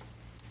dark.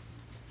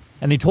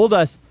 And they told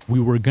us we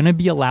were going to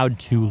be allowed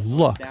to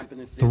look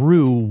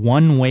through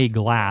one-way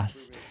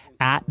glass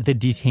at the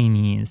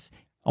detainees,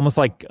 almost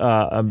like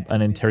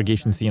an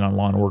interrogation scene on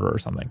Law & Order or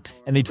something.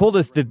 And they told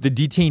us that the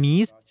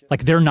detainees,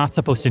 they're not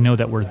supposed to know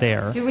that we're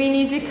there. Do we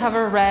need to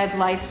cover red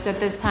lights at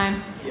this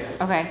time?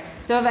 Yes. Okay.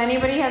 So if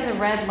anybody has a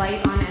red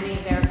light on any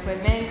of their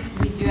equipment,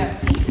 we do have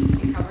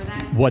tape to cover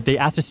that. What they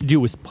asked us to do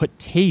was put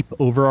tape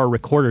over our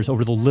recorders,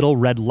 over the little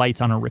red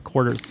lights on our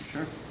recorders.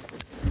 Sure.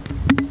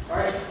 All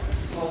right,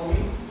 follow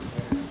me.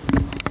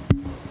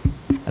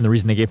 And the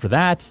reason they gave for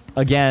that,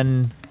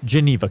 again,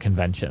 Geneva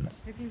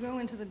Conventions. If you go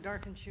into the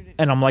dark and shoot it.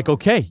 And I'm like,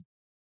 okay,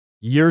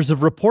 years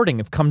of reporting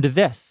have come to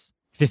this.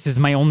 This is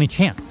my only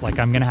chance. I'm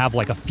going to have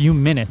a few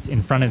minutes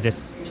in front of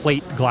this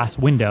plate glass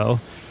window.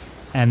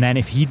 And then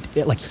if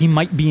he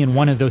might be in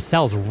one of those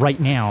cells right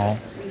now.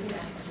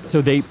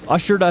 So they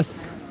ushered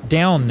us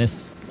down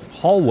this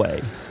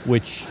hallway,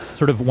 which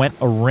sort of went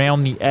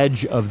around the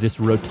edge of this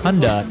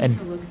rotunda. And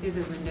To look through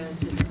the windows,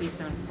 just please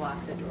don't block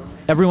the doorway.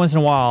 every once in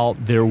a while,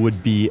 there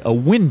would be a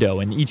window,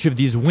 and each of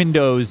these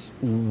windows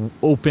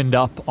opened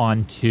up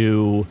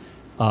onto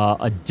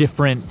a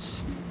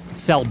different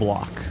cell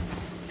block.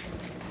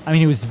 I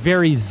mean, it was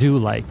very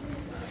zoo-like.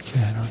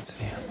 Okay, I don't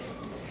see him.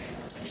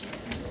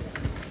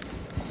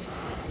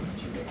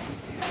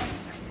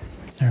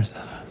 There's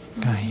a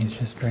guy, he's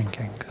just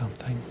drinking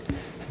something.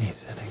 And He's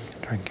sitting,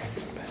 drinking.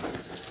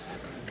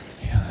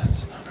 Yeah,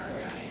 that's not our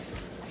guy.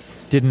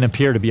 Didn't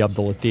appear to be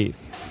Abdul Latif.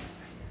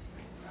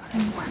 We're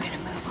going to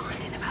move on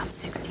in about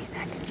 60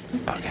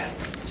 seconds. Okay.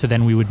 So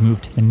then we would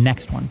move to the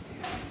next one.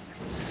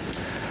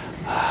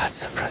 It's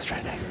so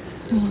frustrating.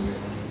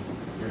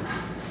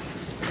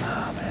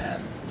 Oh,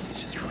 man.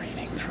 He's just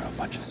reading through a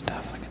bunch of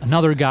stuff.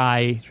 Another guy,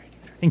 I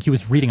think he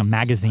was reading a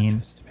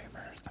magazine.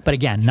 But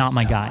again, not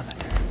my guy.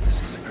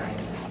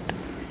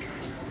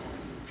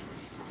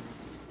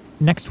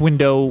 Next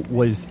window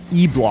was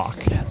E block.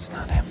 Yeah, it's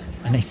not him.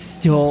 And I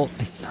still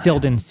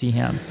didn't see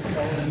him.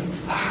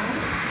 Oh,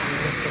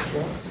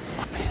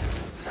 man,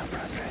 it's so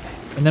frustrating.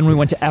 And then we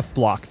went to F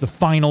block, the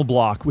final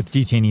block with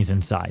detainees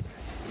inside.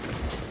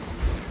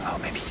 Oh,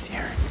 maybe he's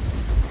here.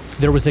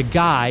 There was a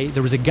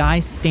guy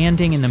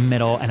standing in the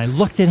middle, and I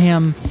looked at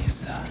him.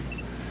 He's got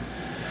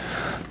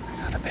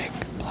a big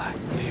black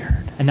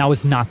beard. And that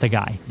was not the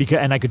guy.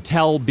 And I could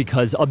tell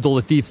because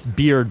Abdul Latif's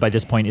beard by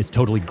this point is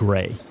totally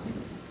gray.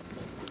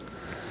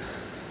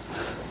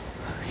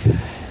 Okay.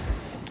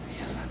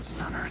 Yeah, that's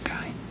not our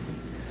guy.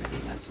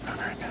 That's not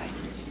our guy.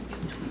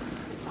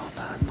 Hold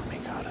on, let me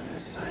go to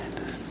this side.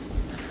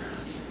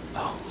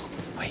 Oh,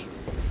 wait.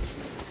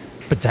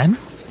 But then?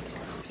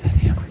 Is that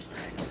him? Is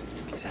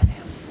that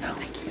him? No.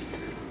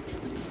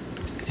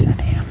 Is that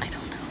him? I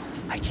don't know.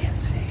 I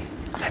can't see.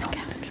 I don't.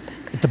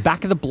 At the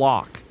back of the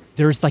block,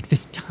 there's like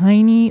this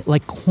tiny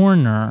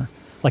corner,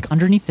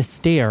 underneath the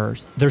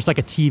stairs. There's like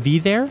a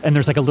TV there, and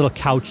there's like a little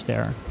couch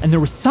there. And there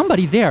was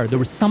somebody there. There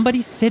was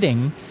somebody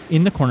sitting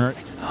in the corner.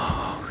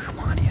 Oh, come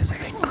on. He has a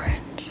big gray.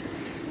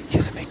 He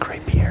has a big gray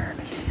beard.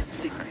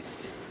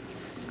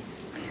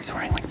 He's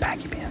wearing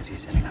baggy pants. He's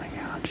sitting on a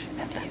couch.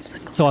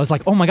 So I was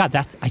like, oh my God,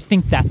 I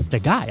think that's the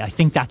guy. I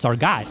think that's our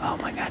guy. Oh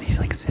my God, he's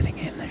sitting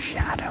in the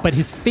shadow. But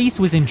his face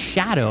was in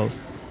shadow.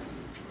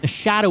 The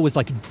shadow was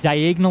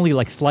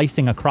diagonally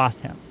slicing across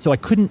him. So I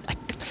couldn't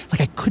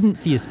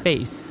see his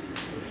face.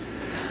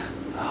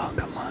 Oh,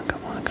 come on.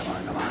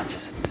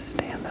 Just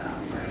stand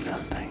up or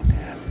something, dude.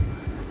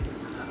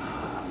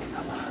 Oh,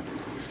 come on.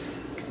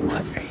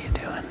 What are you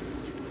doing?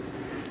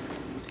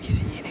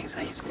 He's eating, so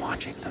he's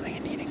watching something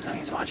and eating something.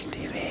 He's watching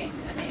TV.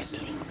 And he's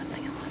eating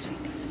something and watching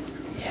TV.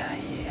 Yeah,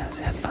 he has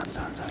headphones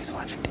on, so he's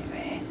watching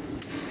TV.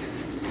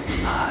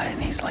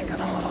 And he's in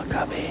a little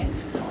cubby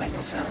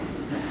with some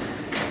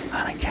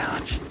on a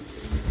couch.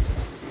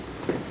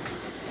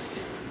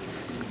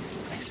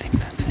 I think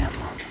that's him.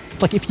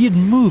 If he had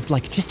moved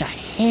just a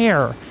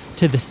hair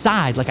to the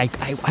side,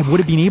 I would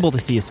have been able to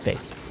see his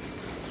face.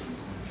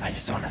 I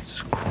just want to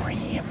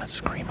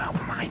scream out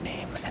my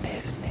name and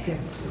his name.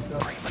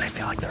 But I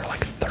feel like there are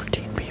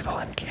 13 people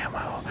in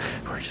camo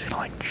who are just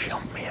gonna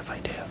jump me if I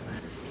do.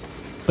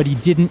 But he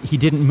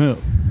didn't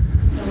move.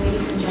 So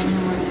ladies and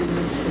gentlemen, we're going to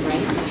move to the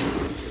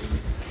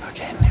right.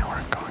 Okay, now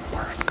we're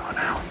going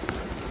out.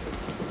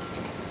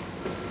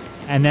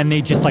 And then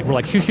they just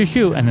were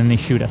shoo, and then they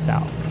shoot us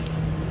out.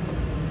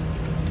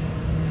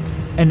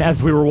 And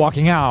as we were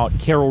walking out,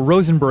 Carol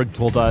Rosenberg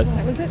told us...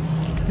 That was it.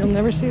 You'll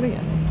never see it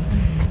again.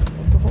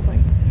 That's the whole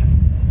thing.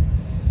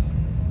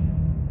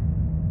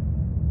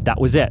 That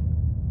was it.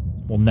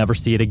 We'll never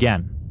see it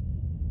again.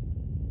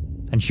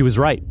 And she was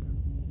right.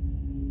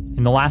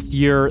 In the last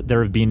year,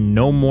 there have been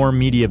no more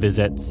media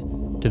visits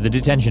to the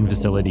detention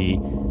facility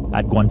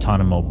at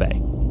Guantanamo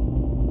Bay.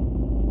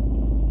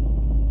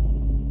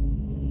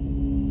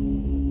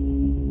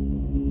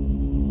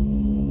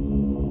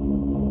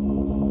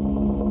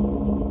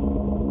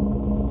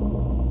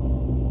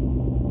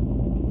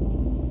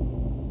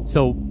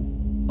 So,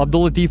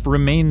 Abdul Latif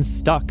remains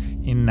stuck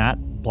in that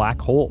black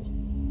hole,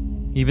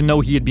 even though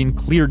he had been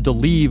cleared to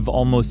leave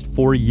almost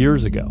 4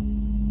 years ago.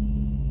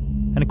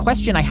 And a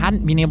question I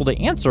hadn't been able to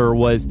answer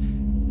was,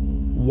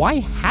 why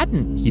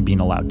hadn't he been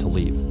allowed to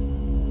leave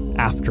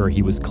after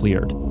he was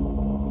cleared?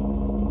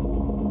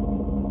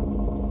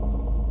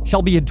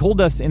 Shelby had told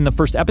us in the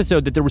first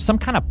episode that there was some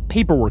kind of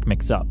paperwork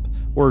mix-up,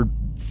 or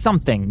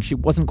something. She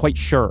wasn't quite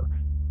sure.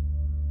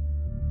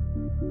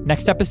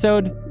 Next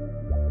episode,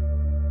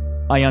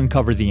 I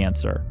uncover the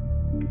answer.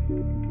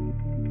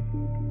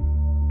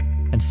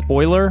 And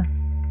spoiler,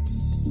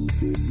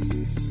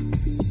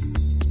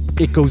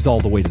 it goes all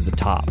the way to the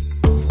top.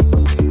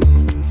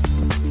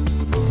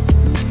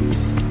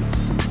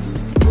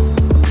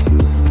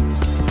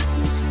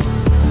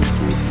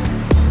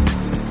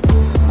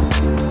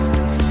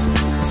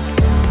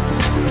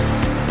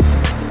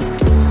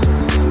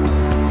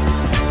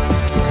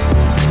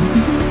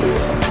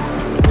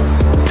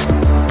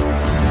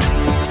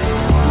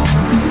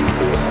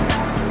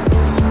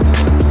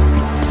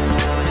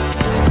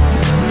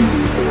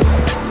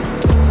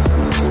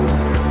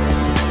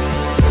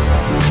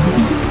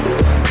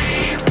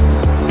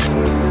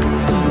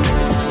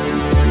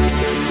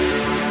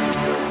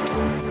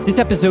 This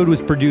episode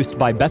was produced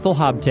by Bethel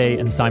Habte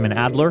and Simon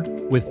Adler,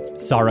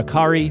 with Sarah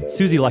Kari,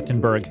 Susie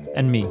Lechtenberg,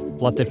 and me,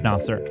 Latif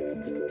Nasser.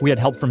 We had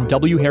help from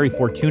W. Harry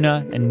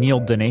Fortuna and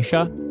Neil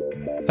Dinesha,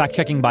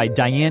 fact-checking by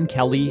Diane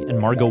Kelly and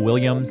Margot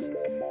Williams,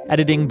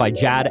 editing by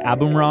Jad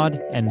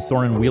Abumrad and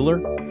Soren Wheeler,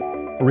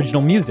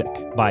 Original music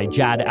by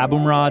Jad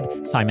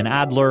Abumrad, Simon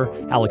Adler,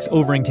 Alex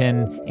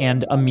Overington,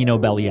 and Amino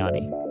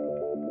Belliani.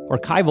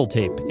 Archival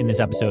tape in this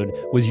episode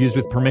was used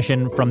with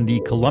permission from the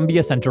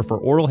Columbia Center for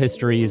Oral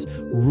History's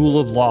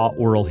Rule of Law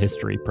Oral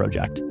History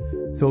Project.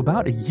 So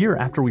about a year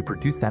after we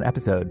produced that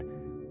episode,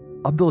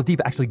 Abdul Latif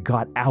actually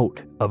got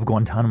out of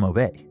Guantanamo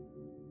Bay.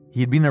 He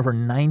had been there for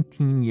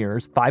 19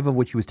 years, 5 of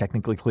which he was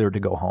technically cleared to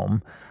go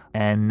home.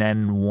 And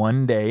then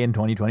one day in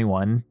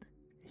 2021,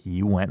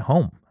 he went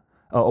home.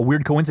 A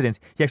weird coincidence,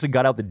 he actually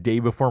got out the day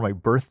before my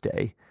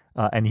birthday.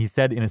 And he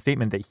said in a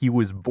statement that he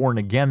was born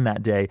again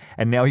that day,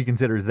 and now he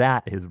considers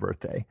that his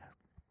birthday.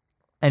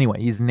 Anyway,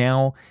 he's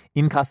now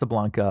in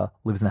Casablanca,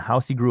 lives in the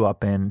house he grew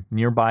up in,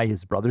 nearby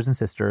his brothers and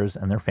sisters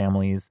and their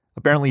families.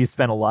 Apparently, he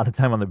spent a lot of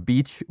time on the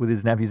beach with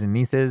his nephews and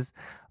nieces.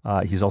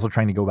 He's also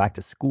trying to go back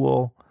to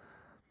school.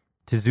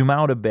 To zoom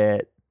out a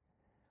bit,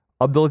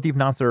 Abdul Latif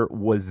Nasser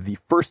was the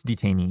first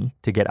detainee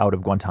to get out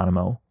of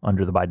Guantanamo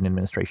under the Biden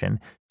administration.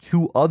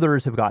 2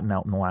 others have gotten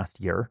out in the last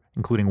year,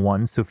 including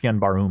one, Soufiane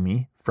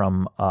Baroumi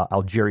from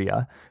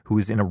Algeria, who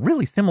is in a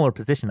really similar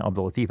position to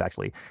Abdul Latif,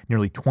 actually.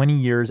 Nearly 20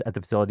 years at the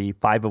facility,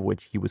 5 of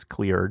which he was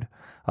cleared.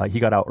 He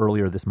got out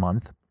earlier this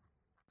month.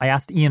 I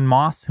asked Ian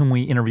Moss, whom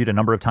we interviewed a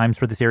number of times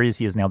for the series.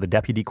 He is now the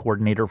deputy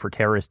coordinator for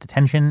terrorist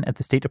detention at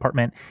the State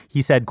Department.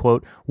 He said,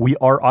 quote, "We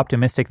are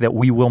optimistic that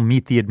we will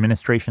meet the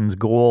administration's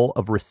goal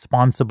of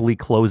responsibly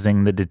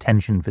closing the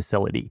detention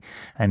facility,"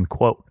 end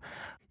quote.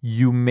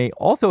 You may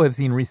also have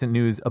seen recent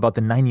news about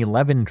the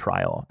 9/11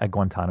 trial at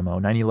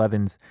Guantanamo.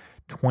 9/11's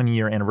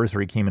 20-year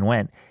anniversary came and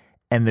went,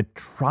 and the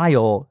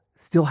trial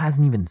still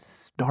hasn't even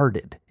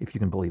started, if you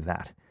can believe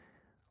that.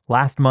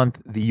 Last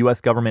month, the U.S.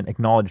 government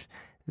acknowledged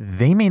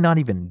they may not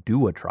even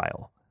do a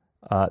trial.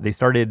 They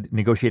started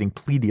negotiating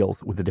plea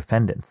deals with the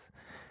defendants,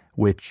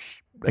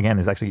 which, again,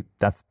 is actually,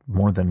 that's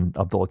more than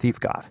Abdul Latif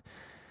got.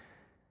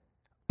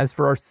 As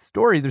for our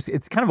story,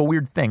 it's kind of a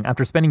weird thing.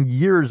 After spending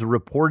years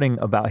reporting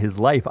about his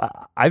life,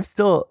 I've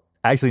still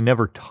actually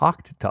never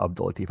talked to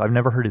Abdul Latif. I've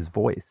never heard his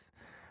voice.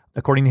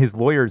 According to his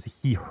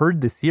lawyers, he heard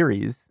the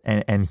series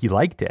and he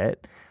liked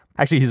it.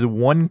 Actually, his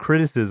one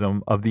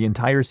criticism of the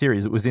entire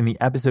series was in the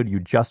episode you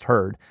just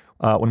heard,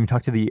 when we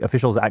talked to the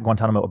officials at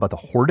Guantanamo about the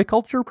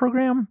horticulture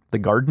program, the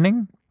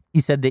gardening.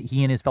 He said that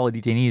he and his fellow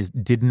detainees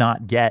did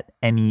not get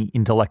any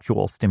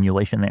intellectual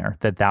stimulation there,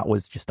 that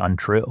was just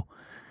untrue.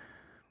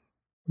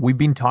 We've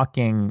been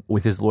talking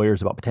with his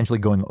lawyers about potentially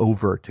going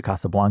over to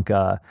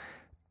Casablanca,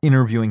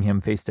 interviewing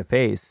him face to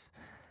face,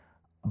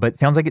 but it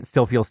sounds like it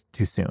still feels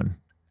too soon.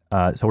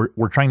 So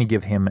we're trying to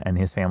give him and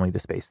his family the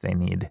space they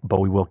need, but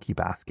we will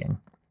keep asking.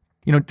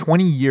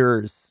 20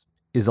 years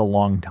is a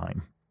long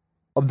time.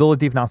 Abdul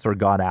Latif Nasser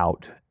got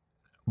out,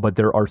 but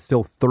there are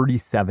still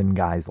 37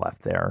 guys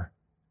left there,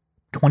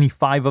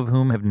 25 of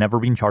whom have never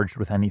been charged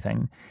with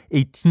anything,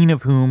 18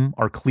 of whom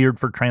are cleared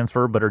for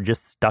transfer but are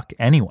just stuck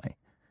anyway.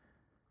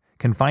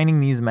 Confining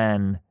these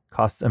men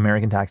costs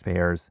American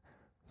taxpayers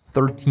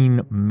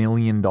 $13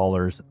 million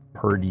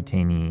per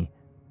detainee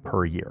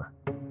per year.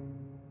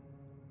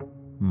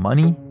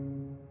 Money,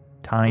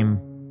 time,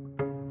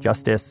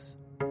 justice,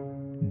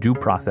 due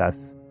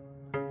process,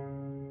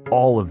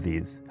 all of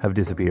these have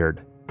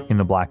disappeared in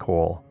the black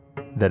hole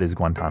that is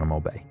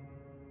Guantanamo Bay.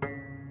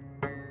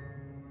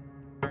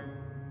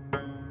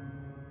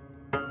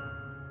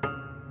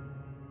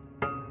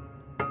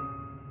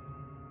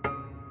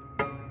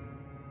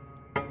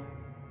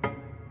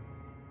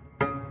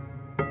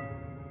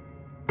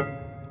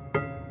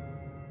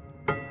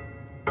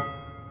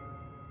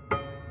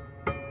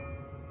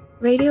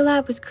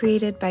 Radiolab was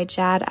created by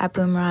Jad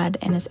Abumrad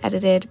and is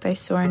edited by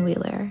Soren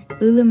Wheeler.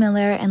 Lulu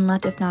Miller and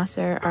Latif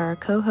Nasser are our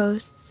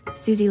co-hosts.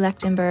 Susie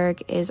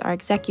Lechtenberg is our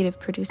executive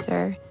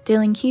producer.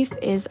 Dylan Keefe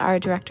is our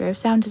director of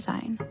sound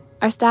design.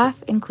 Our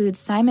staff includes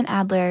Simon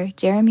Adler,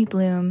 Jeremy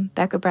Bloom,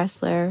 Becca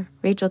Bressler,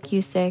 Rachel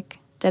Cusick,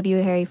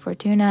 W. Harry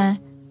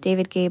Fortuna,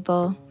 David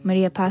Gable,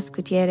 Maria Paz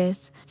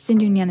Gutierrez,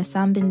 Sindhu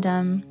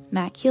Nyanasambindam,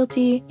 Matt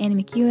Keelty,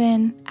 Annie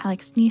McEwen,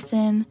 Alex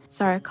Neeson,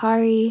 Sarah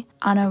Kari,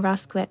 Anna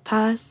Rosquet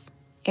Paz,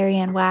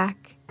 Ariane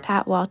Wack,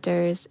 Pat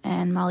Walters,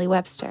 and Molly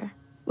Webster,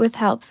 with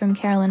help from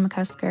Carolyn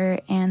McCusker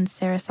and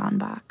Sarah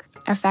Sonbach.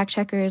 Our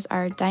fact-checkers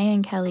are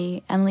Diane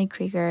Kelly, Emily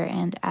Krieger,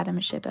 and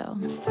Adam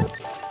Shibil.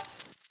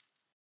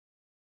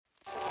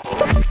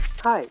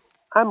 Hi,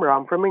 I'm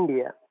Ram from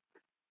India.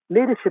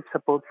 Leadership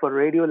support for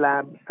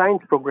Radiolab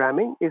science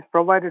programming is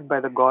provided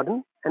by the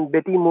Gordon and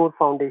Betty Moore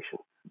Foundation,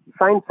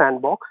 Science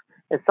Sandbox,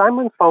 a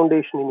Simons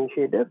Foundation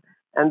initiative,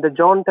 and the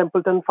John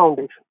Templeton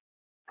Foundation.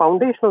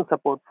 Foundational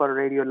support for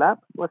Radiolab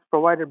was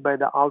provided by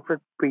the Alfred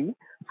P.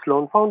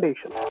 Sloan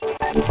Foundation.